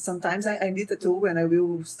me, sometimes I need a tool and I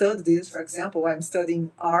will study this. For example, I'm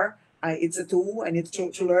studying R. It's a tool. I need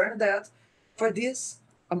to learn that. For this,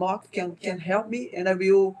 a mock can help me, and I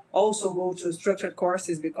will also go to structured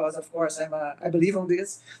courses because, of course, I believe on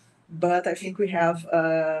this. But I think we have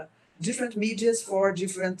different medias for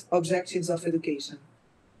different objectives of education.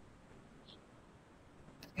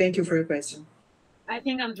 Thank you for your question. I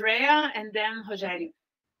think Andrea and then Rogério.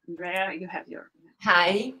 Andrea, you have your...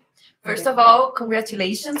 Hi. First of all,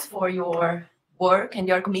 congratulations for your work and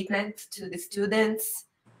your commitment to the students.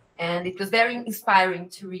 And it was very inspiring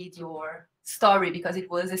to read your story, because it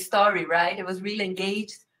was a story, right? I was really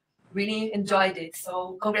engaged, really enjoyed it.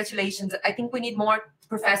 So congratulations. I think we need more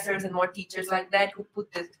professors and more teachers like that, who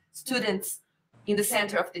put the students in the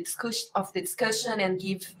center of the discussion and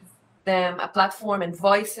give them a platform and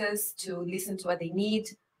voices to listen to what they need.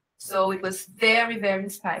 So it was very, very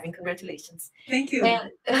inspiring. Congratulations. Thank you.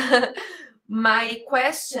 And my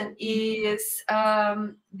question is,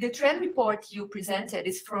 the trend report you presented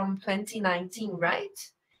is from 2019, right?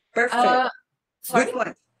 Perfect. Sorry? Good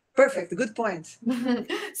point. Perfect. Good point.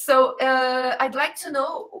 So I'd like to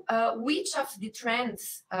know which of the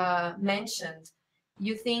trends mentioned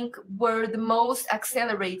you think were the most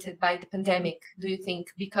accelerated by the pandemic, do you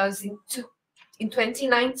think? Because in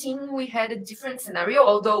 2019, we had a different scenario,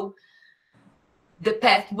 although the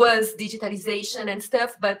path was digitalization and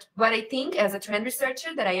stuff. But what I think, as a trend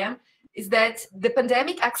researcher that I am, is that the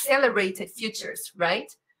pandemic accelerated futures,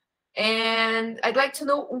 right? And I'd like to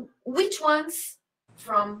know which ones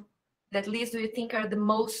from that list do you think are the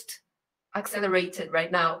most accelerated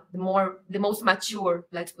right now, the most mature,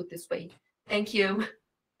 let's put this way. Thank you.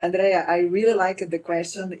 Andrea, I really like the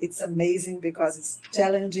question. It's amazing because it's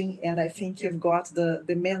challenging, and I think you've got the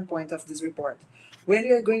main point of this report. When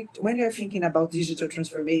you're thinking about digital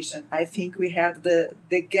transformation, I think we have the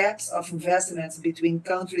gaps of investments between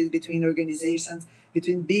countries, between organizations,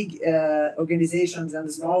 between big organizations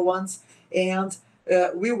and small ones, and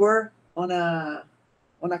we were on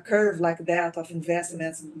a curve like that of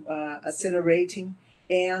investments accelerating,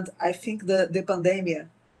 and I think the pandemic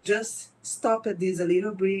just stopped this a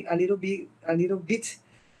little bit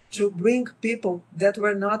to bring people that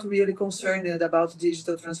were not really concerned about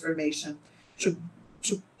digital transformation, to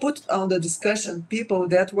put on the discussion people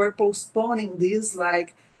that were postponing this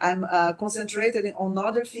like I'm concentrated on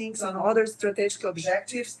other things, on other strategic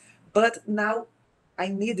objectives, but now I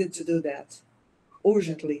needed to do that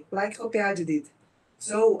urgently, like Coppead did.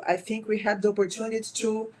 So I think we had the opportunity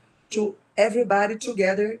to everybody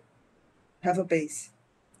together have a pace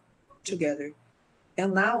together.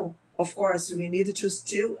 And now, of course, we need to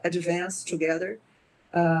still advance together.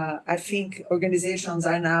 I think organizations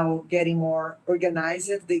are now getting more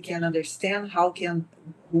organized. They can understand how can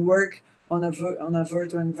work on a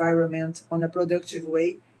virtual environment on a productive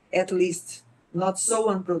way, at least not so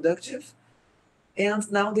unproductive. And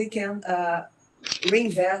now they can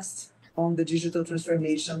reinvest on the digital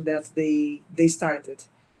transformation that they started.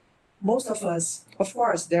 Most of us, of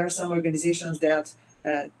course, there are some organizations that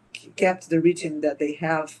kept the rhythm that they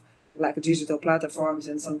have, like digital platforms,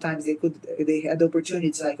 and sometimes they had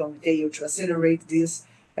opportunities like on retail to accelerate this,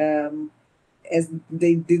 as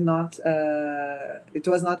they did not, it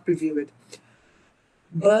was not previewed.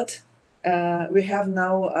 But we have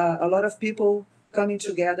now a lot of people coming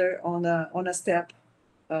together on a step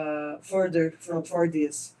further for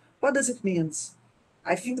this. What does it mean?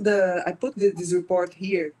 I think I put this report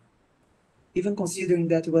here, even considering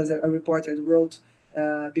that it was a report that wrote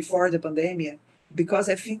before the pandemic, because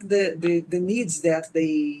I think the needs that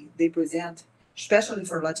they present, especially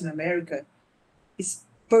for Latin America, is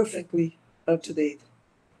perfectly up to date.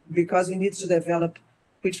 Because we need to develop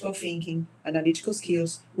critical thinking, analytical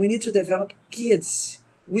skills. We need to develop kids.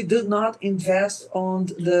 We do not invest on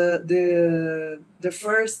the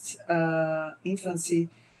first infancy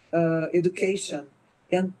education,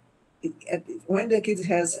 and when the kid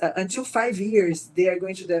has until 5 years, they are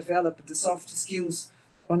going to develop the soft skills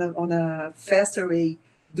on a faster way.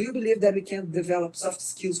 Do you believe that we can develop soft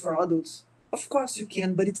skills for adults? Of course you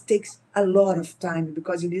can, but it takes a lot of time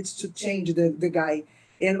because you need to change the guy.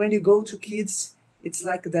 And when you go to kids, it's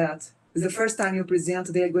like that. It's the first time you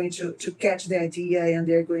present, they are going to catch the idea, and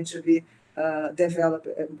they're going to be developed,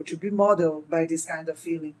 to be modeled by this kind of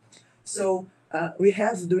feeling. So we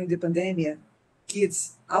have, during the pandemic,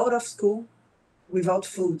 kids out of school without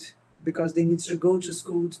food because they need to go to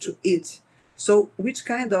school to eat. So which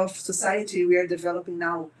kind of society we are developing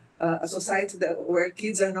now? A society where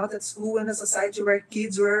kids are not at school, and a society where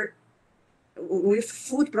kids were with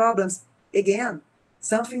food problems again.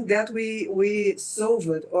 Something that we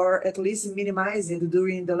solved, or at least minimized it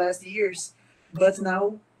during the last years, but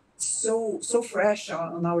now so fresh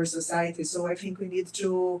on our society. So I think we need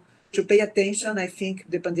to pay attention. I think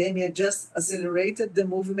the pandemic just accelerated the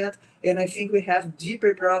movement, and I think we have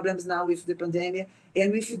deeper problems now with the pandemic.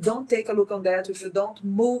 And if you don't take a look on that, if you don't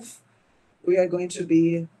move, we are going to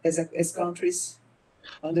be, as countries,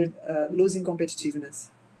 under losing competitiveness.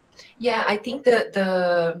 Yeah, I think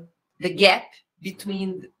the gap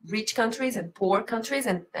between rich countries and poor countries,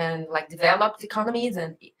 and like developed economies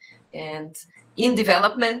and in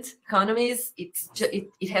development economies,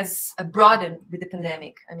 it has broadened with the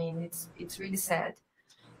pandemic. I mean, it's really sad.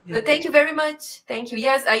 But thank you very much. Thank you.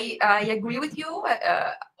 Yes, I agree with you.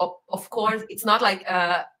 Of course, it's not like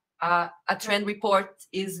a trend report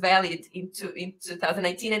is valid in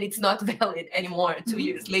 2019 and it's not valid anymore 2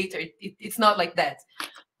 years later. It's not like that.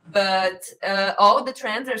 But all the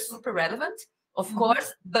trends are super relevant, of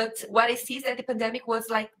course. But what I see is that the pandemic was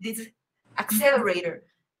like this accelerator,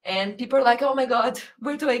 and people are like, oh my God,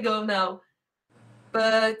 where do I go now?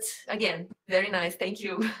 But again, very nice. Thank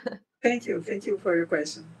you. Thank you. Thank you for your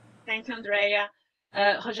question. Thank you, Andrea.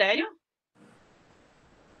 Rogério?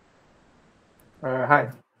 Hi.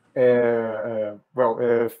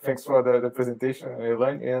 Well, thanks for the presentation,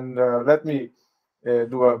 Elaine. And let me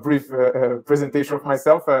do a brief presentation of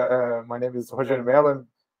myself. My name is Rogério Mello.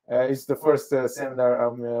 It's the first seminar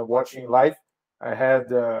I'm watching live. I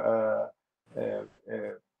had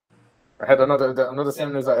another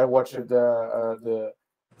seminars. I watched the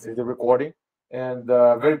recording, and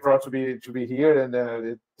very proud to be here. And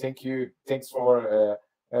thanks for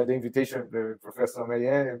the invitation, Professor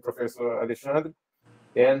Marianne and Professor Alexandre.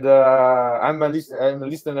 And I'm a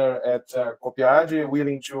listener at Coppead,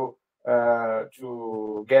 willing to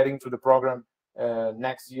get into the program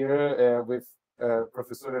next year with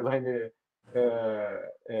Professor Elaine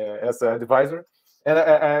as an advisor. And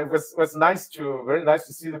it was very nice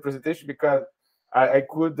to see the presentation, because I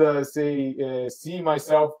could see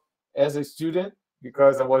myself as a student,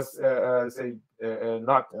 because I was I'm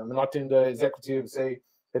not in the executive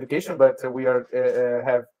education, but we are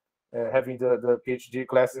having the PhD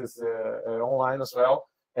classes online as well.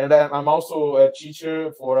 And I'm also a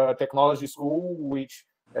teacher for a technology school, which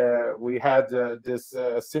we had this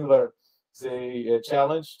similar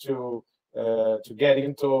challenge to get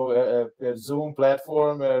into a Zoom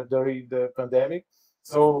platform during the pandemic.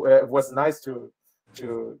 So it was nice to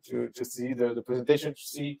see the presentation, to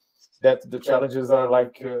see that the challenges are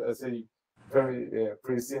like I say very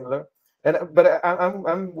pretty similar. And but I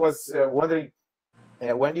was wondering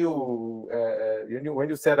when you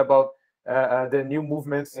said about the new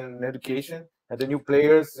movements in education and the new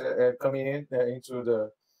players coming in into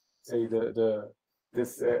the say the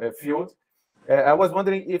this field. I was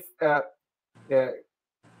wondering if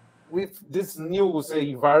with this new say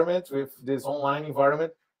environment, with this online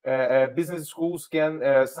environment, business schools can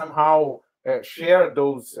somehow share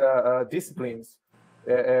those disciplines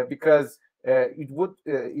because it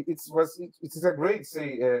is a great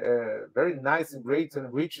say very nice and great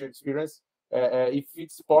and rich experience if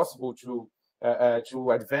it's possible to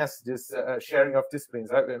advance this sharing of disciplines.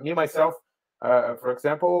 Me myself, for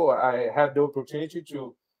example, I had the opportunity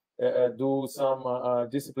to do some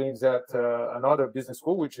disciplines at another business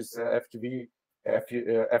school, which is FGV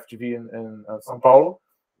in São Paulo,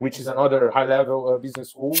 which is another high-level business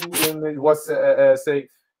school, and it was say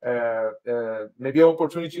maybe an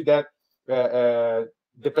opportunity that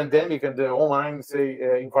the pandemic and the online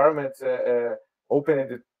say environment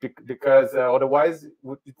opened it, because otherwise it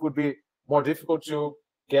would be more difficult to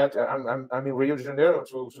get. I'm in Rio de Janeiro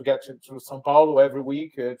to get to São Paulo every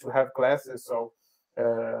week to have classes. So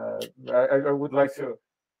I would like to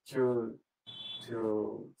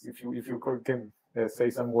if you can say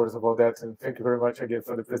some words about that, and thank you very much again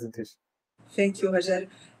for the presentation. Thank you, Rogério.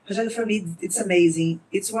 Rogério, for me, it's amazing.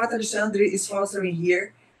 It's what Alexandre is fostering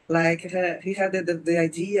here. Like he had the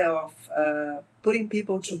idea of putting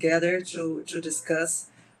people together to discuss.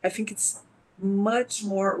 I think it's much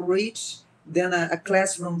more rich than a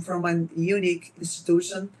classroom from a unique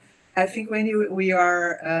institution. I think when we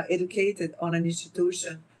are educated on an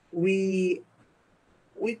institution, we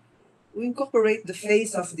incorporate the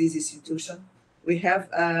face of this institution. We have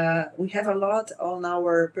a lot on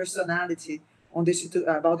our personality on the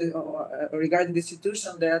about regarding the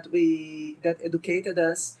institution that educated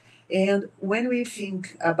us. And when we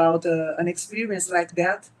think about an experience like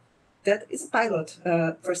that, that is a pilot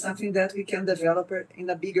for something that we can develop in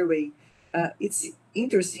a bigger way. It's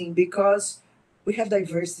interesting because we have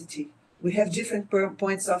diversity, we have different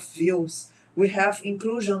points of views, we have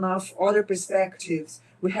inclusion of other perspectives,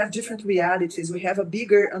 we have different realities, we have a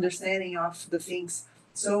bigger understanding of the things.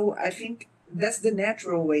 So I think that's the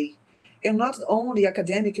natural way. And not only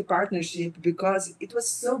academic partnership, because it was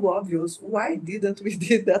so obvious. Why didn't we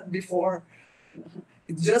do that before?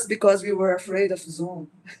 Just because we were afraid of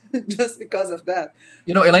Zoom, just because of that.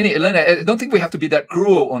 You know, Elaine, I don't think we have to be that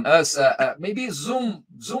cruel on us. Maybe Zoom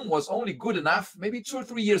was only good enough maybe 2 or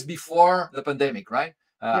 3 years before the pandemic, right?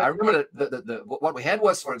 Yeah. I remember that what we had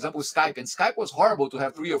was, for example, Skype, and Skype was horrible to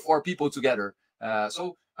have 3 or 4 people together.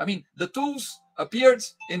 So, I mean, the tools appeared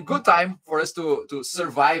in good time for us to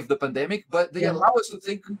survive the pandemic, but they allow us to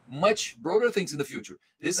think much broader things in the future.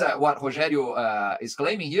 This is what Rogério is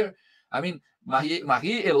claiming here. I mean,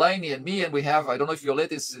 Marie, Elaine, and me, and we have, I don't know if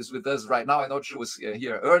Violeta is with us right now. I know she was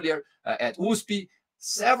here earlier at USP.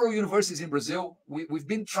 Several universities in Brazil, we've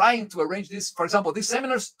been trying to arrange this, for example, these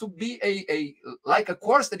seminars to be like a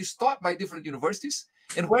course that is taught by different universities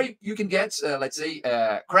and where you can get, let's say,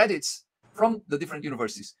 credits from the different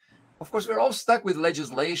universities. Of course, we're all stuck with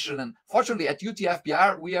legislation, and fortunately at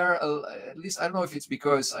UTFPR, we are, at least, I don't know if it's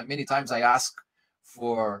because many times I ask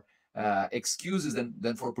for excuses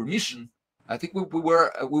than for permission. I think we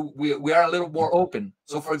are a little more open.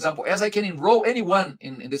 So, for example, as I can enroll anyone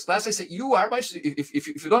in this class, I say, you are my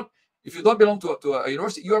if you don't belong to a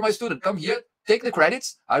university, you are my student. Come here, take the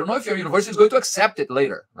credits. I don't know if your university is going to accept it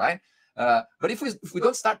later, right? But if we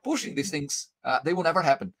don't start pushing these things, they will never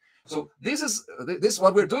happen. So this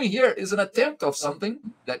what we're doing here is an attempt of something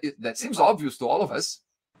that seems obvious to all of us,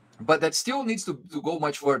 but that still needs to go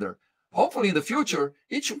much further. Hopefully in the future,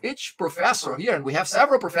 each professor here, and we have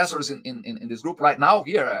several professors in this group right now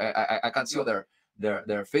here. I can't see all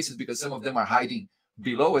their faces because some of them are hiding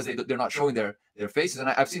below as they're not showing their faces. And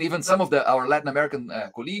I've seen even some of our Latin American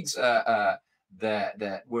colleagues that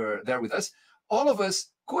were there with us. All of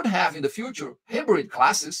us could have in the future hybrid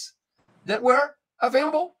classes that were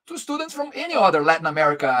available to students from any other Latin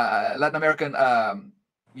American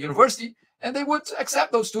university. And they would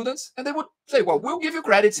accept those students, and they would say, well, we'll give you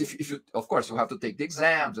credits if you, of course, you have to take the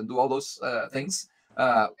exams and do all those things.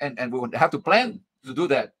 And we would have to plan to do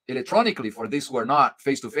that electronically for these who are not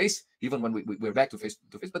face-to-face, even when we're back to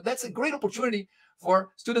face-to-face. But that's a great opportunity for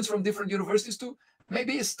students from different universities to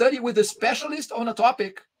maybe study with a specialist on a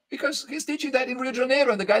topic, because he's teaching that in Rio de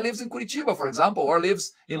Janeiro, and the guy lives in Curitiba, for example, or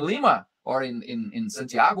lives in Lima, or in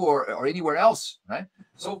Santiago, or anywhere else, right?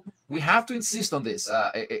 So we have to insist on this.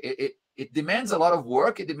 it demands a lot of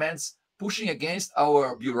work. It demands pushing against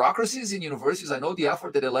our bureaucracies in universities. I know the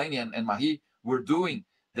effort that Elaine and Marie were doing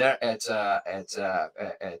there at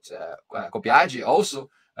Coppead also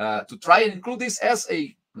to try and include this as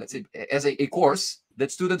a, let's say, as a course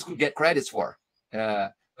that students could get credits for.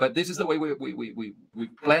 But this is the way we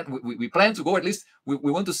plan to go. At least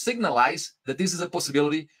we want to signalize that this is a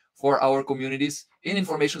possibility for our communities in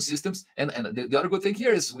information systems. And the other good thing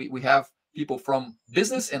here is we have people from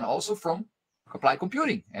business and also from applied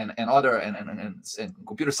computing and other and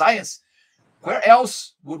computer science. Where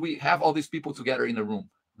else would we have all these people together in a room,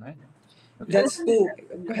 right? Okay. That's cool.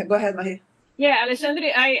 Go ahead, Marie. Yeah,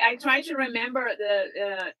 Alexandre, I try to remember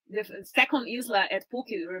the second ISLA at PUC.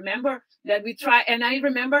 Remember that we try, and I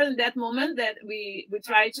remember in that moment that we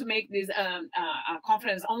tried to make this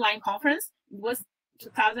conference, online conference. It was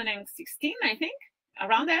 2016, I think,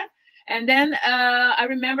 around that. And then I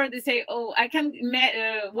remember they say, "Oh, I can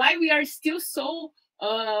why we are still so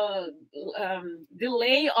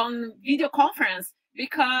delay on video conference."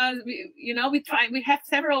 Because we have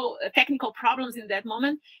several technical problems in that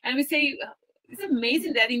moment, and we say it's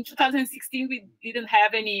amazing that in 2016 we didn't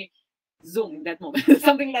have any Zoom in that moment,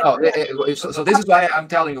 something like that. So this is why I'm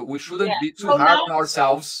telling you we shouldn't be too hard on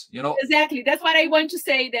ourselves. Exactly. That's what I want to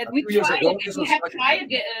say. That we have tried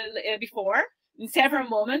before in several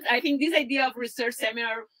moments. I think this idea of research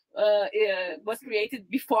seminar was created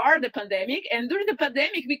before the pandemic, and during the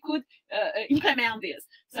pandemic we could implement this.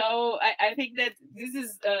 So I think that this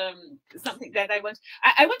is something that I want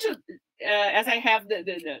to as I have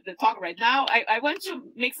the talk right now, I want to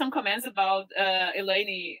make some comments about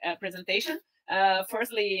Elaine's presentation.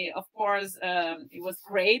 Firstly, of course, it was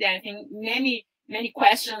great, and I think many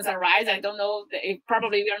questions arise. I don't know,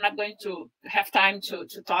 probably we are not going to have time to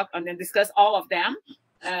talk and then discuss all of them.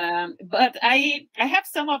 But I have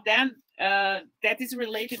some of them that is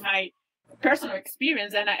related to my personal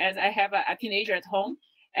experience, and as I have a teenager at home,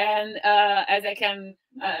 and as I can,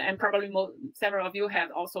 and probably several of you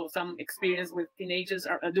have also some experience with teenagers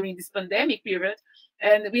during this pandemic period,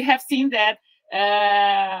 and we have seen that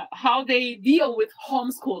how they deal with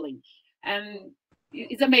homeschooling, and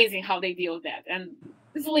it's amazing how they deal with that, and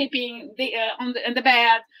sleeping in the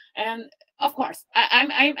bed, and of course,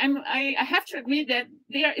 I have to agree that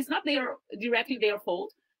it's not directly their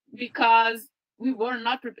fault, because we were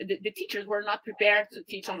not the teachers were not prepared to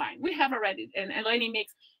teach online. We have already, and Elaine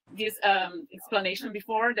makes this explanation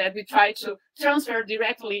before, that we try to transfer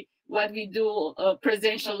directly what we do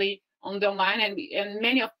presentially on the online, and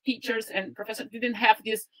many of teachers and professors didn't have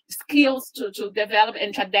these skills to develop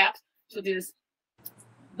and to adapt to this.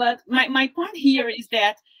 But my point here is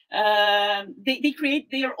that they create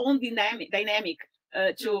their own dynamic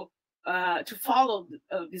to follow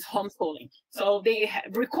this homeschooling. So they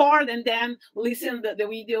record and then listen the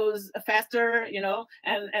videos faster,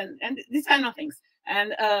 and these kind of things.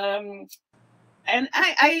 And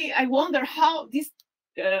I wonder how this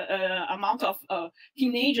amount of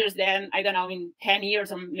teenagers, then I don't know, in 10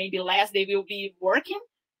 years or maybe less, they will be working.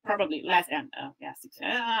 Probably less than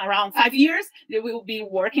around 5 years, they will be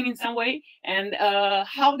working in some way, and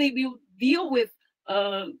how they will deal with.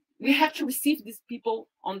 We have to receive these people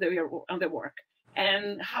on their work,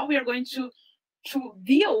 and how we are going to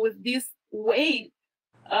deal with this way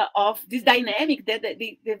of this dynamic that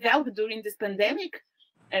they developed during this pandemic,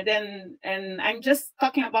 and I'm just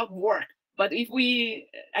talking about work. But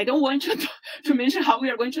I don't want to mention how we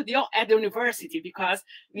are going to deal at the university, because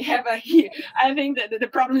we have I think that the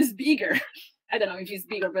problem is bigger. I don't know if it's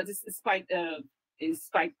bigger, but it's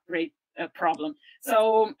quite great problem.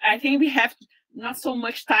 So I think we have not so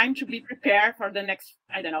much time to be prepared for the next,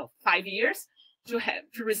 5 years to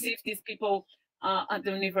receive these people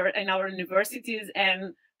in our universities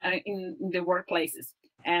and in the workplaces.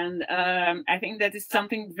 And I think that is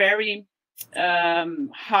something very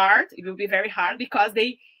hard. It will be very hard, because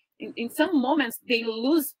they in some moments they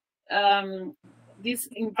lose this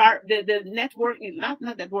the network, not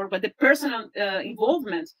network, but the personal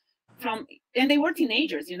involvement from, and they were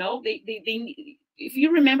teenagers, they if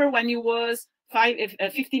you remember when you was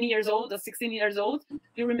 15 years old or 16 years old,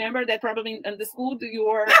 you remember that probably in the school you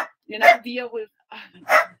were deal with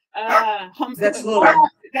homeschooling. That's low.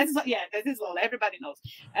 That is low. Everybody knows.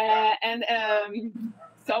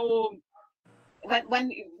 So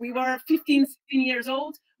when we were 15, 16 years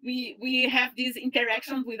old, we have this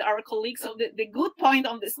interaction with our colleagues. So the good point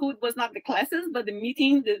on the school was not the classes, but the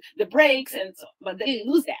meeting, the breaks, and so. But they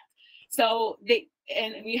lose that. So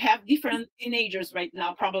we have different teenagers right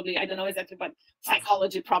now. Probably, I don't know exactly what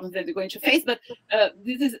psychology problems that they're going to face, but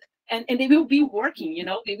this is, and they will be working.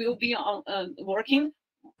 They will be working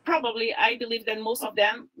probably I believe that most of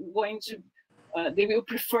them going to they will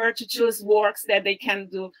prefer to choose works that they can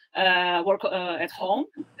do work at home,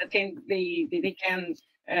 that they can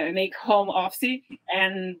make home office,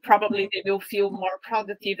 and probably they will feel more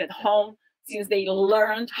productive at home since they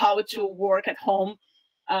learned how to work at home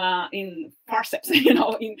in parsecs,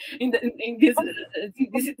 in this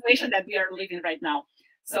situation that we are living right now.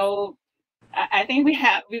 So I think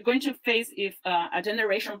we're going to face if a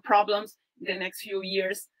generation problems in the next few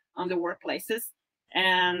years on the workplaces,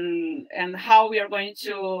 and how we are going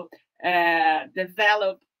to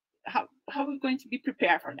develop, how we're going to be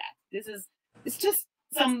prepared for that. It's just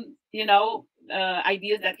some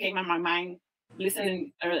ideas that came in my mind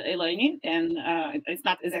listening Elaine, and it's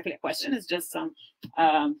not exactly a question, it's just some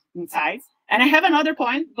insights. And I have another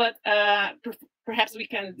point, but perhaps we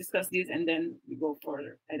can discuss this and then we go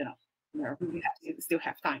further. I don't know. We still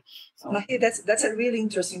have time. So That's a really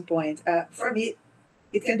interesting point. For me,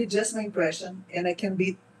 it can be just my impression, and I can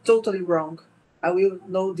be totally wrong. I will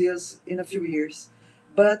know this in a few years.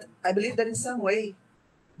 But I believe that in some way,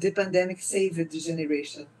 the pandemic saved the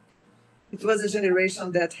generation. It was a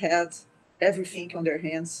generation that had everything on their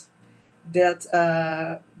hands, that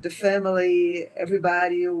the family,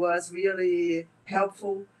 everybody was really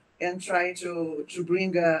helpful and trying to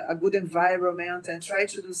bring a good environment and try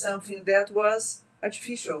to do something that was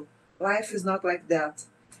artificial. Life is not like that.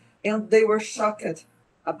 And they were shocked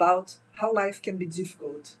about how life can be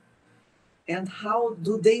difficult and how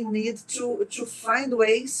do they need to find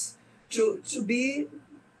ways to be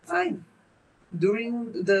fine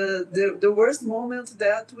during the worst moment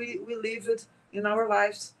that we lived in our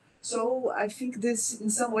lives. So I think this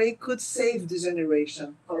in some way could save the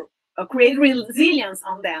generation. or create resilience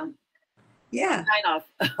on them, Yeah, kind of.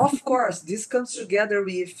 of course, this comes together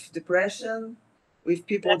with depression, with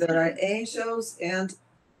people that are anxious and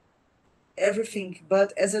everything.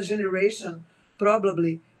 But as a generation,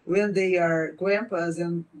 probably when they are grandpas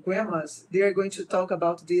and grandmas, they are going to talk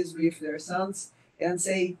about this with their sons and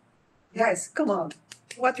say, guys, come on,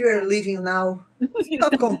 what you are living now,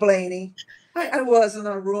 stop complaining. I was in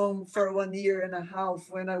a room for 1 year and a half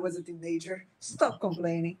when I was a teenager. Stop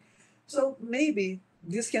complaining. So maybe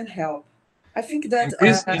this can help. I think that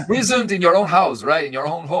Imprisoned in your own house, right? In your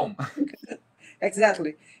own home.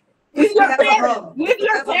 exactly. With If we your have a parents, home, with if we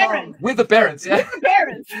your have a home, parents, With the parents, yeah. with your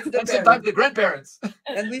parents. with the And sometimes parents, the grandparents.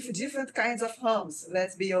 and with different kinds of homes,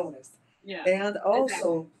 let's be honest. Yeah, And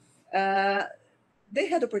also, they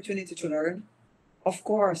had opportunity to learn. Of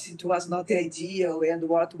course, it was not the ideal and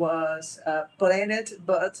what was planned,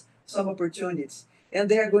 but some opportunities. And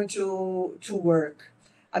they are going to work.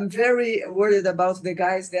 I'm very worried about the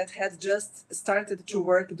guys that had just started to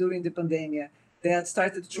work during the pandemic. They had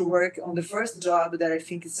started to work on the first job that I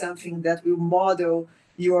think is something that will model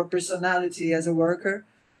your personality as a worker.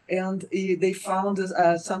 And they found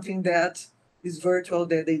something that is virtual,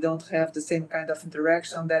 that they don't have the same kind of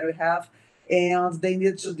interaction that we have, and they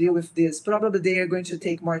need to deal with this. Probably they are going to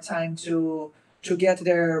take more time to get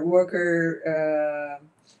their worker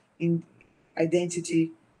in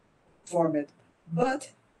identity formed,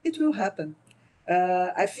 but it will happen.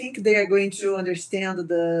 I think they are going to understand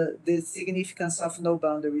the significance of no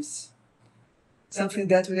boundaries. Something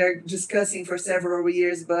that we are discussing for several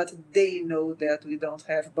years, but they know that we don't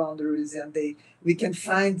have boundaries, and we can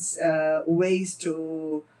find ways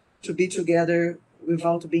to be together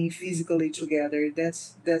without being physically together.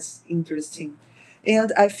 That's interesting,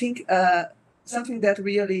 and I think something that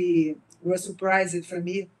really was surprising for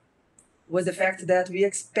me was the fact that we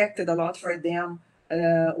expected a lot for them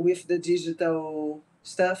with the digital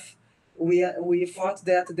stuff. We thought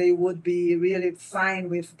that they would be really fine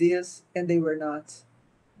with this, and they were not.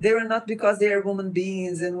 They were not, because they are human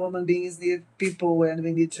beings, and human beings need people, and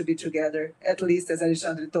we need to be together, at least as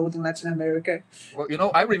Alexandre told in Latin America.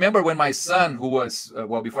 Well, I remember when my son, who was,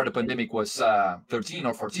 before the pandemic, was 13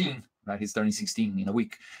 or 14, right? He's turning 16 in a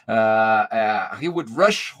week. He would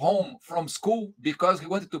rush home from school because he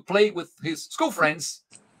wanted to play with his school friends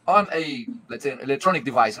on a, let's say, an electronic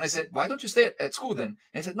device. And I said, why don't you stay at school then?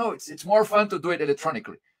 And he said, no, it's more fun to do it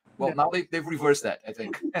electronically. Well, now they've reversed that, I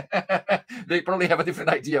think. They probably have a different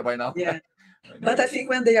idea by now. Yeah. But I think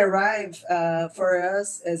when they arrive, for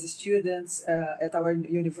us as students at our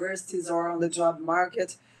universities or on the job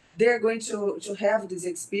market, they're going to have this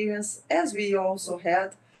experience as we also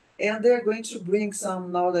had, and they're going to bring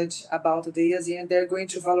some knowledge about this, and they're going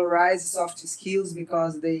to valorize soft skills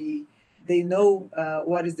because they know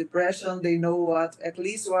what is depression, they know what at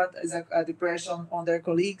least what is a depression on their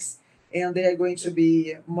colleagues, and they are going to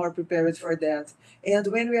be more prepared for that. And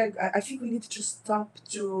when I think we need to stop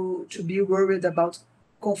to be worried about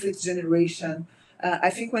conflict generation. I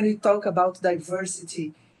think when we talk about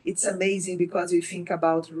diversity, it's amazing because we think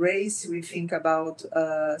about race, we think about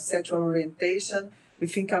sexual orientation, we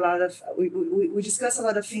think a lot of, we discuss a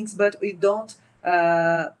lot of things, but we don't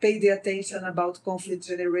pay the attention about conflict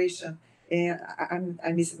generation. And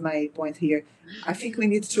I missed my point here. I think we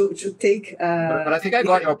need to take. But I think I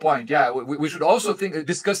got your point. Yeah, we should also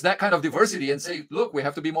discuss that kind of diversity and say, look, we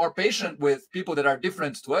have to be more patient with people that are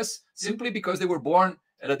different to us simply because they were born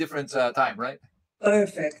at a different time, right?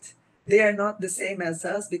 Perfect. They are not the same as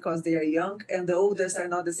us because they are young, and the oldest are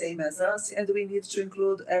not the same as us. And we need to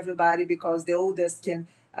include everybody because the oldest can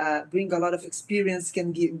bring a lot of experience,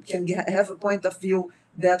 have a point of view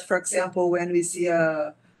that, for example, when we see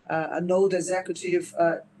an old executive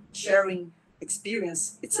sharing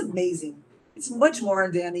experience, it's amazing. It's much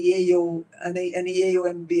more than an EAO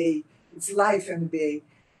MBA. It's life MBA.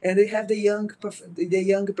 And they have the young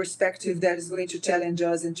perspective that is going to challenge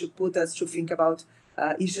us and to put us to think about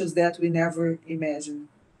issues that we never imagined.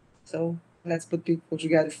 So let's put people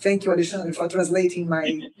together. Thank you, Alexandre, for translating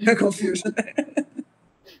my confusion.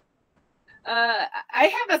 I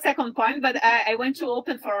have a second point, but I want to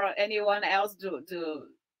open for anyone else to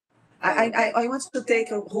I want to take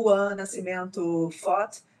Juan Nascimento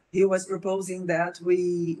thought. He was proposing that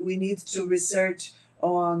we need to research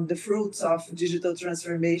on the fruits of digital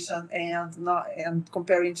transformation and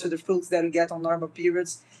comparing to the fruits that we get on normal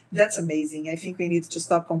periods. That's amazing. I think we need to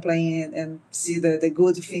stop complaining and see the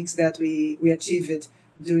good things that we achieved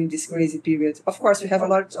during this crazy period. Of course, we have a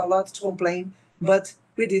lot to complain, but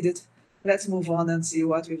we did it. Let's move on and see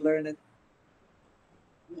what we've learned.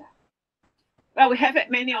 Well, we have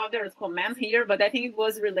many other comments here, but I think it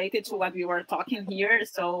was related to what we were talking here.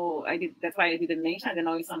 So that's why I didn't mention. I don't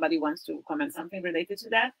know if somebody wants to comment something related to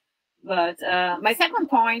that. But my second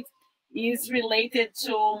point is related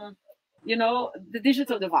to, the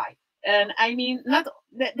digital divide. And I mean,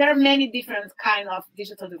 there are many different kind of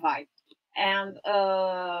digital divide. And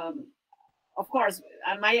of course,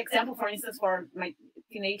 my example, for instance, for my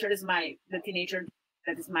teenager is the teenager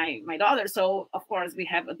that is my daughter. So of course we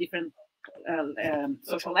have a different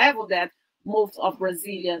social level that most of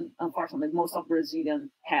Brazilian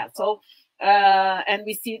have. So and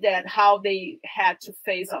we see that how they had to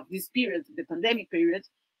face of this period, the pandemic period,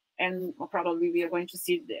 and probably we are going to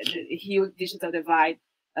see the huge digital divide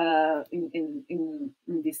in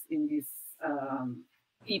this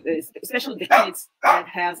especially the kids that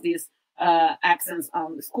has this access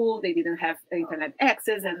on the school. They didn't have internet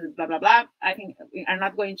access and blah blah blah. I think we are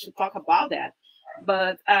not going to talk about that.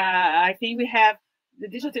 But I think we have the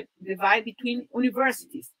digital divide between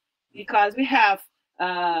universities because we have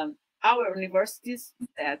our universities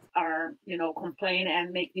that are, complain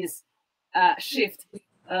and make this shift.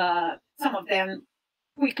 Some of them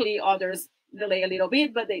quickly, others delay a little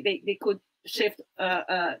bit, but they could shift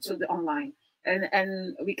to the online.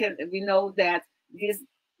 And we know that this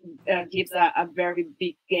gives a very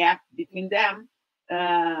big gap between them.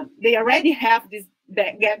 They already have this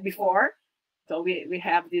gap before. So we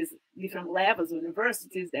have these different levels of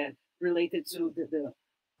universities that related to the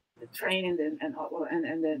training and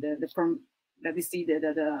the from that we see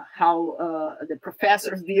how the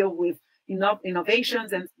professors deal with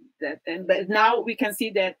innovations but now we can see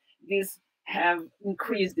that these have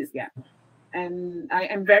increased this gap, and I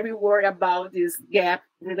am very worried about this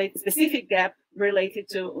specific gap related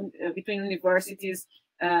to between universities,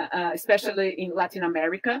 especially in Latin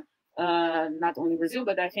America. Not only Brazil,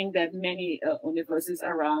 but I think that many universities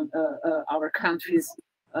around our countries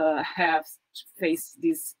have faced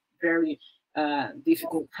these very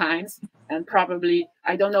difficult times. And probably,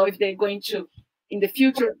 I don't know if they're going to, in the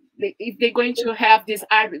future, if they're going to have this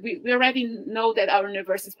hybrid. We already know that our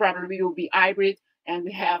universities probably will be hybrid, and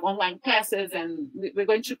we have online classes, and we're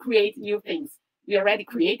going to create new things. We are already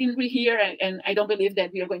creating here, and I don't believe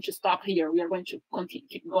that we are going to stop here. We are going to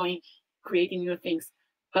keep going, creating new things.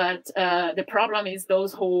 But the problem is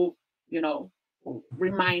those who, who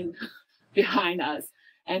remain behind us.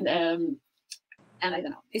 And I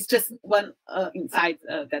don't know. It's just one insight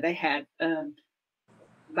that I had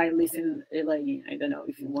by listening, Elaine. I don't know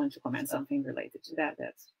if you want to comment something related to that.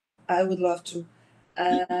 I would love to.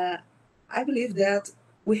 I believe that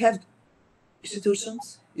we have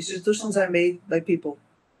institutions. Institutions are made by people.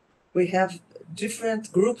 We have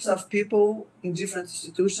different groups of people in different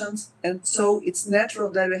institutions, and so it's natural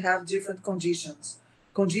that we have different conditions.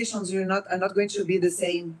 Conditions are not going to be the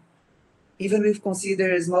same, even if consider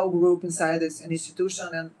a small group inside an institution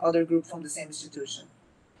and other group from the same institution.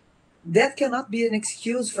 That cannot be an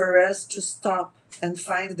excuse for us to stop and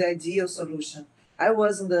find the ideal solution. I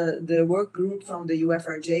was in the work group from the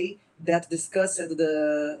UFRJ that discussed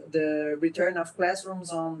the return of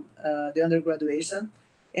classrooms on the undergraduation.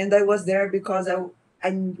 And I was there because I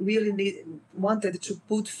really wanted to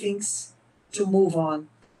put things to move on.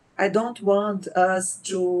 I don't want us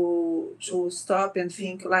to stop and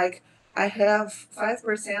think like I have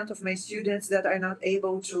 5% of my students that are not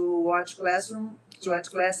able to watch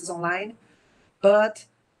classes online, but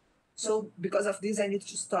so because of this I need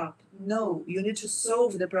to stop. No, you need to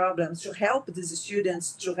solve the problems, to help these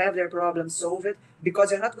students to have their problems solved,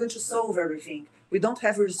 because you're not going to solve everything. We don't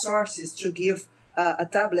have resources to give a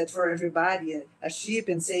tablet for everybody, a chip,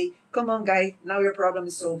 and say, come on guy, now your problem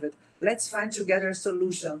is solved. Let's find together a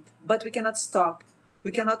solution. But we cannot stop.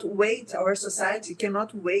 We cannot wait. Our society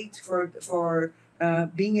cannot wait for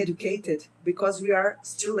being educated, because we are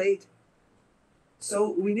still late. So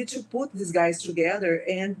we need to put these guys together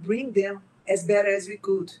and bring them as better as we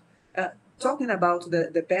could. Talking about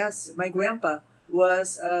the past, my grandpa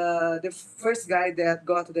was the first guy that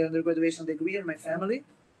got the undergraduation degree in my family,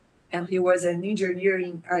 and he was an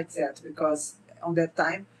engineering architect, because on that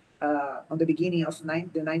time, on the beginning of the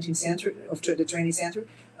 19th century, of the 20th century,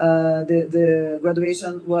 the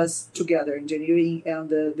graduation was together, engineering and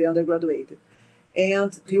the undergraduate.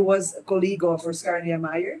 And he was a colleague of Oscar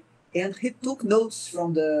Niemeyer, and he took notes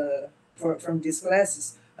from these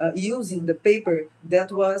classes using the paper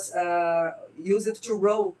that was used to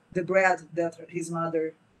roll the bread that his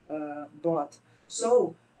mother bought.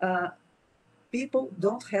 So people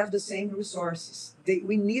don't have the same resources.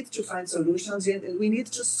 We need to find solutions, and we need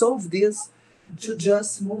to solve this to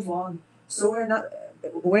just move on. So we're not.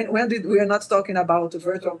 We are not talking about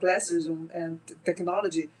virtual classes and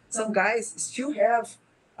technology. Some guys still have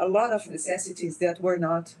a lot of necessities that were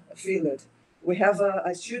not filled. We have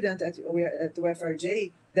a student at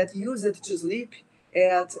UFRJ that used it to sleep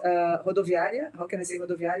at rodoviária. How can I say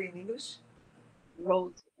rodoviária in English?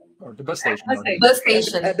 Road. Or the bus station. Bus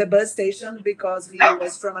station. At the bus station, because he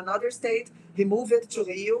was from another state. He moved it to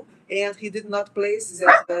Rio, and he did not place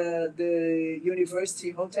at the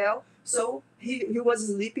university hotel. So he was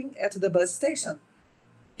sleeping at the bus station.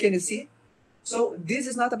 Can you see? So this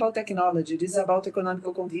is not about technology. This is about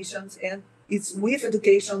economical conditions, and it's with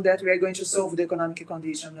education that we are going to solve the economic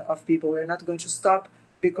condition of people. We're not going to stop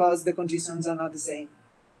because the conditions are not the same.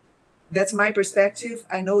 That's my perspective.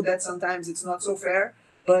 I know that sometimes it's not so fair,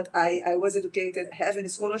 but I was educated, having a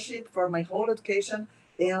scholarship for my whole education,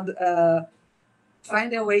 and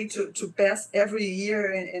find a way to pass every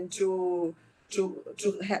year and to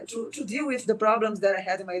deal with the problems that I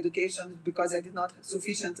had in my education, because I did not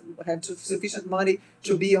have sufficient money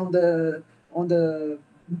to be on the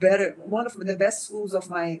one of the best schools of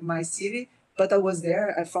my city. But I was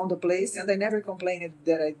there, I found a place, and I never complained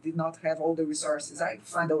that I did not have all the resources. I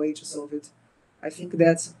find a way to solve it. I think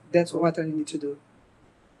that's what I need to do.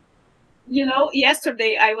 You know,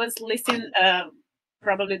 yesterday I was listening,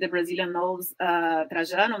 probably the Brazilian knows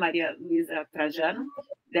Trajano, Maria Luisa Trajano.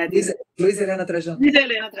 That is Luisa Helena Trajano. Luisa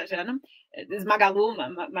Helena Trajano. This Magalu,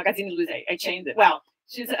 Magazine Luiza. I changed it. Well,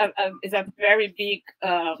 she's is a very big,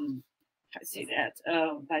 I say that,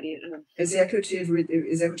 executive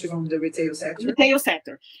on the retail sector. Retail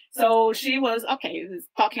sector. So she was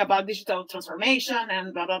talking about digital transformation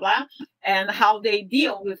and blah blah blah, and how they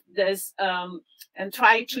deal with this, and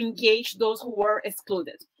try to engage those who were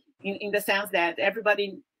excluded, in the sense that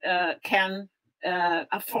everybody can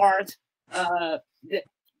afford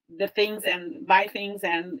the things and buy things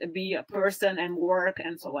and be a person and work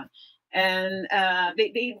and so on. And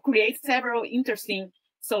they create several interesting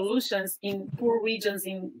solutions in poor regions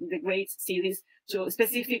in the great cities, to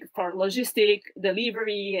specific for logistic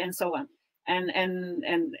delivery and so on, and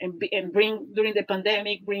bring during the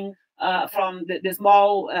pandemic, bring from the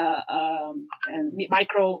small and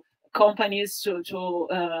micro companies to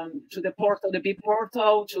the portal, the big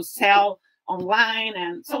portal, to sell online.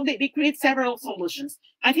 And so they create several solutions.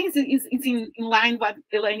 I think it's in line what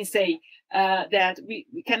Elaine is saying, that we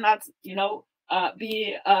cannot,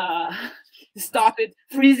 be stop it,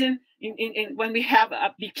 freezing in when we have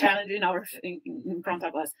a big challenge in front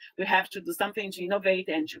of us. We have to do something to innovate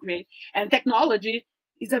and to create. And technology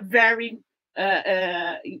is a very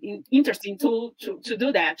interesting tool to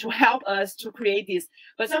do that, to help us to create this.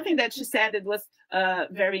 But something that she said that was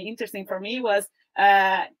very interesting for me was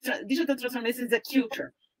digital transformation is the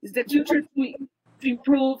future. It's the future to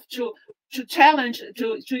improve, to challenge,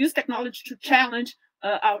 to use technology to challenge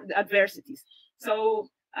our adversities. So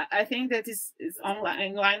I think that is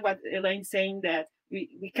in line what Elaine saying, that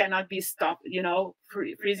we cannot be stopped,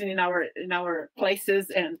 freezing in our places,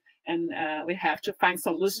 and we have to find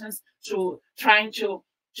solutions to trying to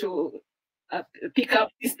pick up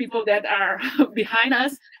these people that are behind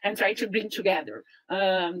us and try to bring together,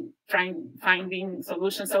 finding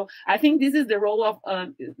solutions. So I think this is the role of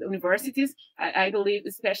universities. I believe,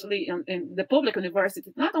 especially in the public universities,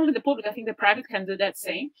 not only the public, I think the private can do that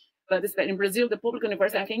same. But in Brazil, the public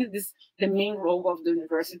university, I think this is the main role of the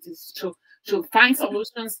universities to find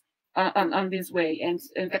solutions on this way. And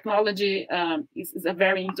technology is a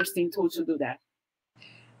very interesting tool to do that.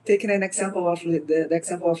 Taking an example of the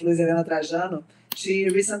example of Elaine Trajano, she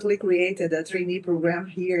recently created a trainee program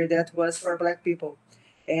here that was for Black people.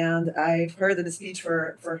 And I've heard a speech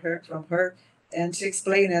from her, and she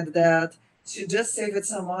explained that she just saved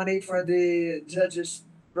some money for the judges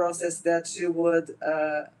process that she would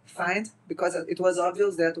find, because it was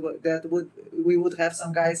obvious that we would have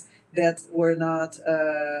some guys that were not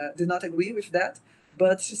did not agree with that.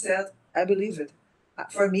 But she said, I believe it.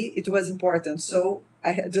 For me, it was important. So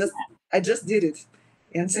I just did it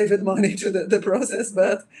and saved money to the process,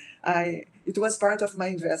 but it was part of my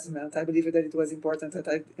investment. I believe that it was important that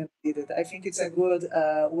I did it. I think it's a good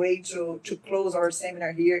way to close our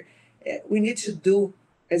seminar here. We need to do,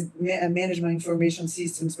 as management information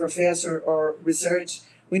systems professor or research,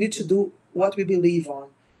 we need to do what we believe on.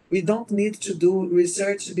 We don't need to do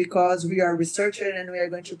research because we are researcher and we are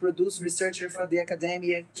going to produce researcher for the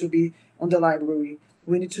academia to be on the library.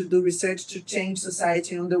 We need to do research to change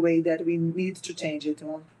society on the way that we need to change it,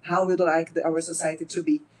 on how we'd like our society to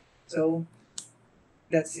be. So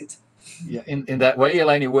that's it. Yeah, in that way,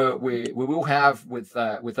 Elaine, we will have with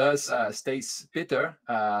us Stace Peter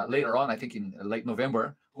later on, I think in late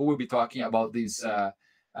November, who will be talking about this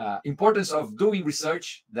importance of doing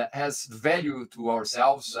research that has value to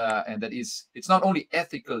ourselves, and that it's not only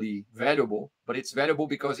ethically valuable, but it's valuable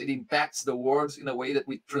because it impacts the world in a way that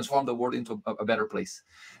we transform the world into a better place.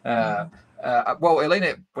 Well,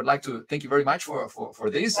 Elaine, would like to thank you very much for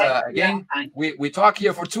this. Again, we talk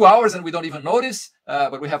here for 2 hours and we don't even notice,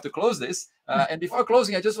 but we have to close this. And before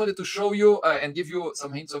closing, I just wanted to show you and give you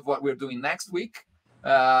some hints of what we're doing next week.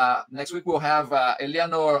 Next week, we'll have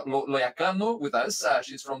Eleanor Loyacano with us.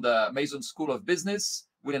 She's from the Mason School of Business,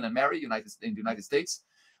 William and Mary, in the United States.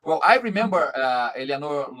 Well, I remember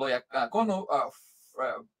Eleanor Loyacano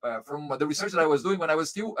from the research that I was doing when I was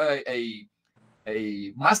still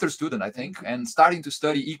a master's student, I think, and starting to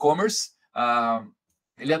study e-commerce.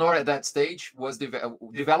 Eleanor at that stage was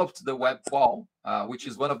developed the web wall, which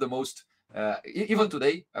is one of the most, even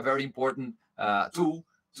today, a very important tool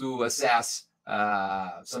to assess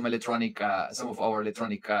some of our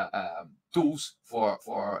electronic tools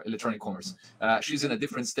for electronic commerce. She's in a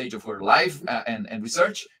different stage of her life and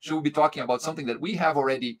research. She will be talking about something that we have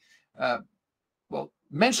already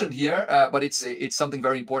mentioned here, but it's something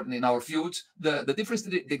very important in our field. The difference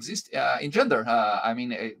that exists in gender. I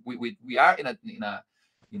mean, we are in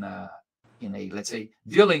a let's say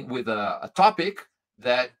dealing with a topic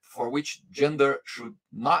that for which gender should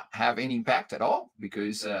not have any impact at all,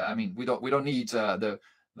 because I mean we don't need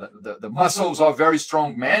the muscles of very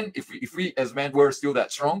strong men. If we as men were still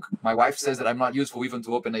that strong, my wife says that I'm not useful even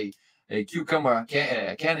to open a cucumber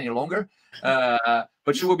can any longer.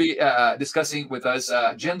 But she will be discussing with us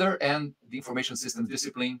gender and the information systems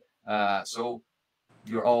discipline. So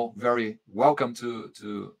you're all very welcome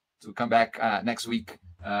to come back next week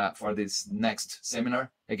for this next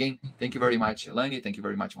seminar. Again, thank you very much, Elaine. Thank you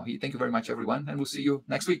very much, Mahi. Thank you very much, everyone. And we'll see you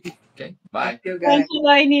next week. Okay, bye. Thank you,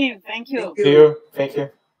 Elaine. Thank you. See you. Thank you.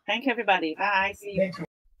 Thank you, everybody. Bye. See you.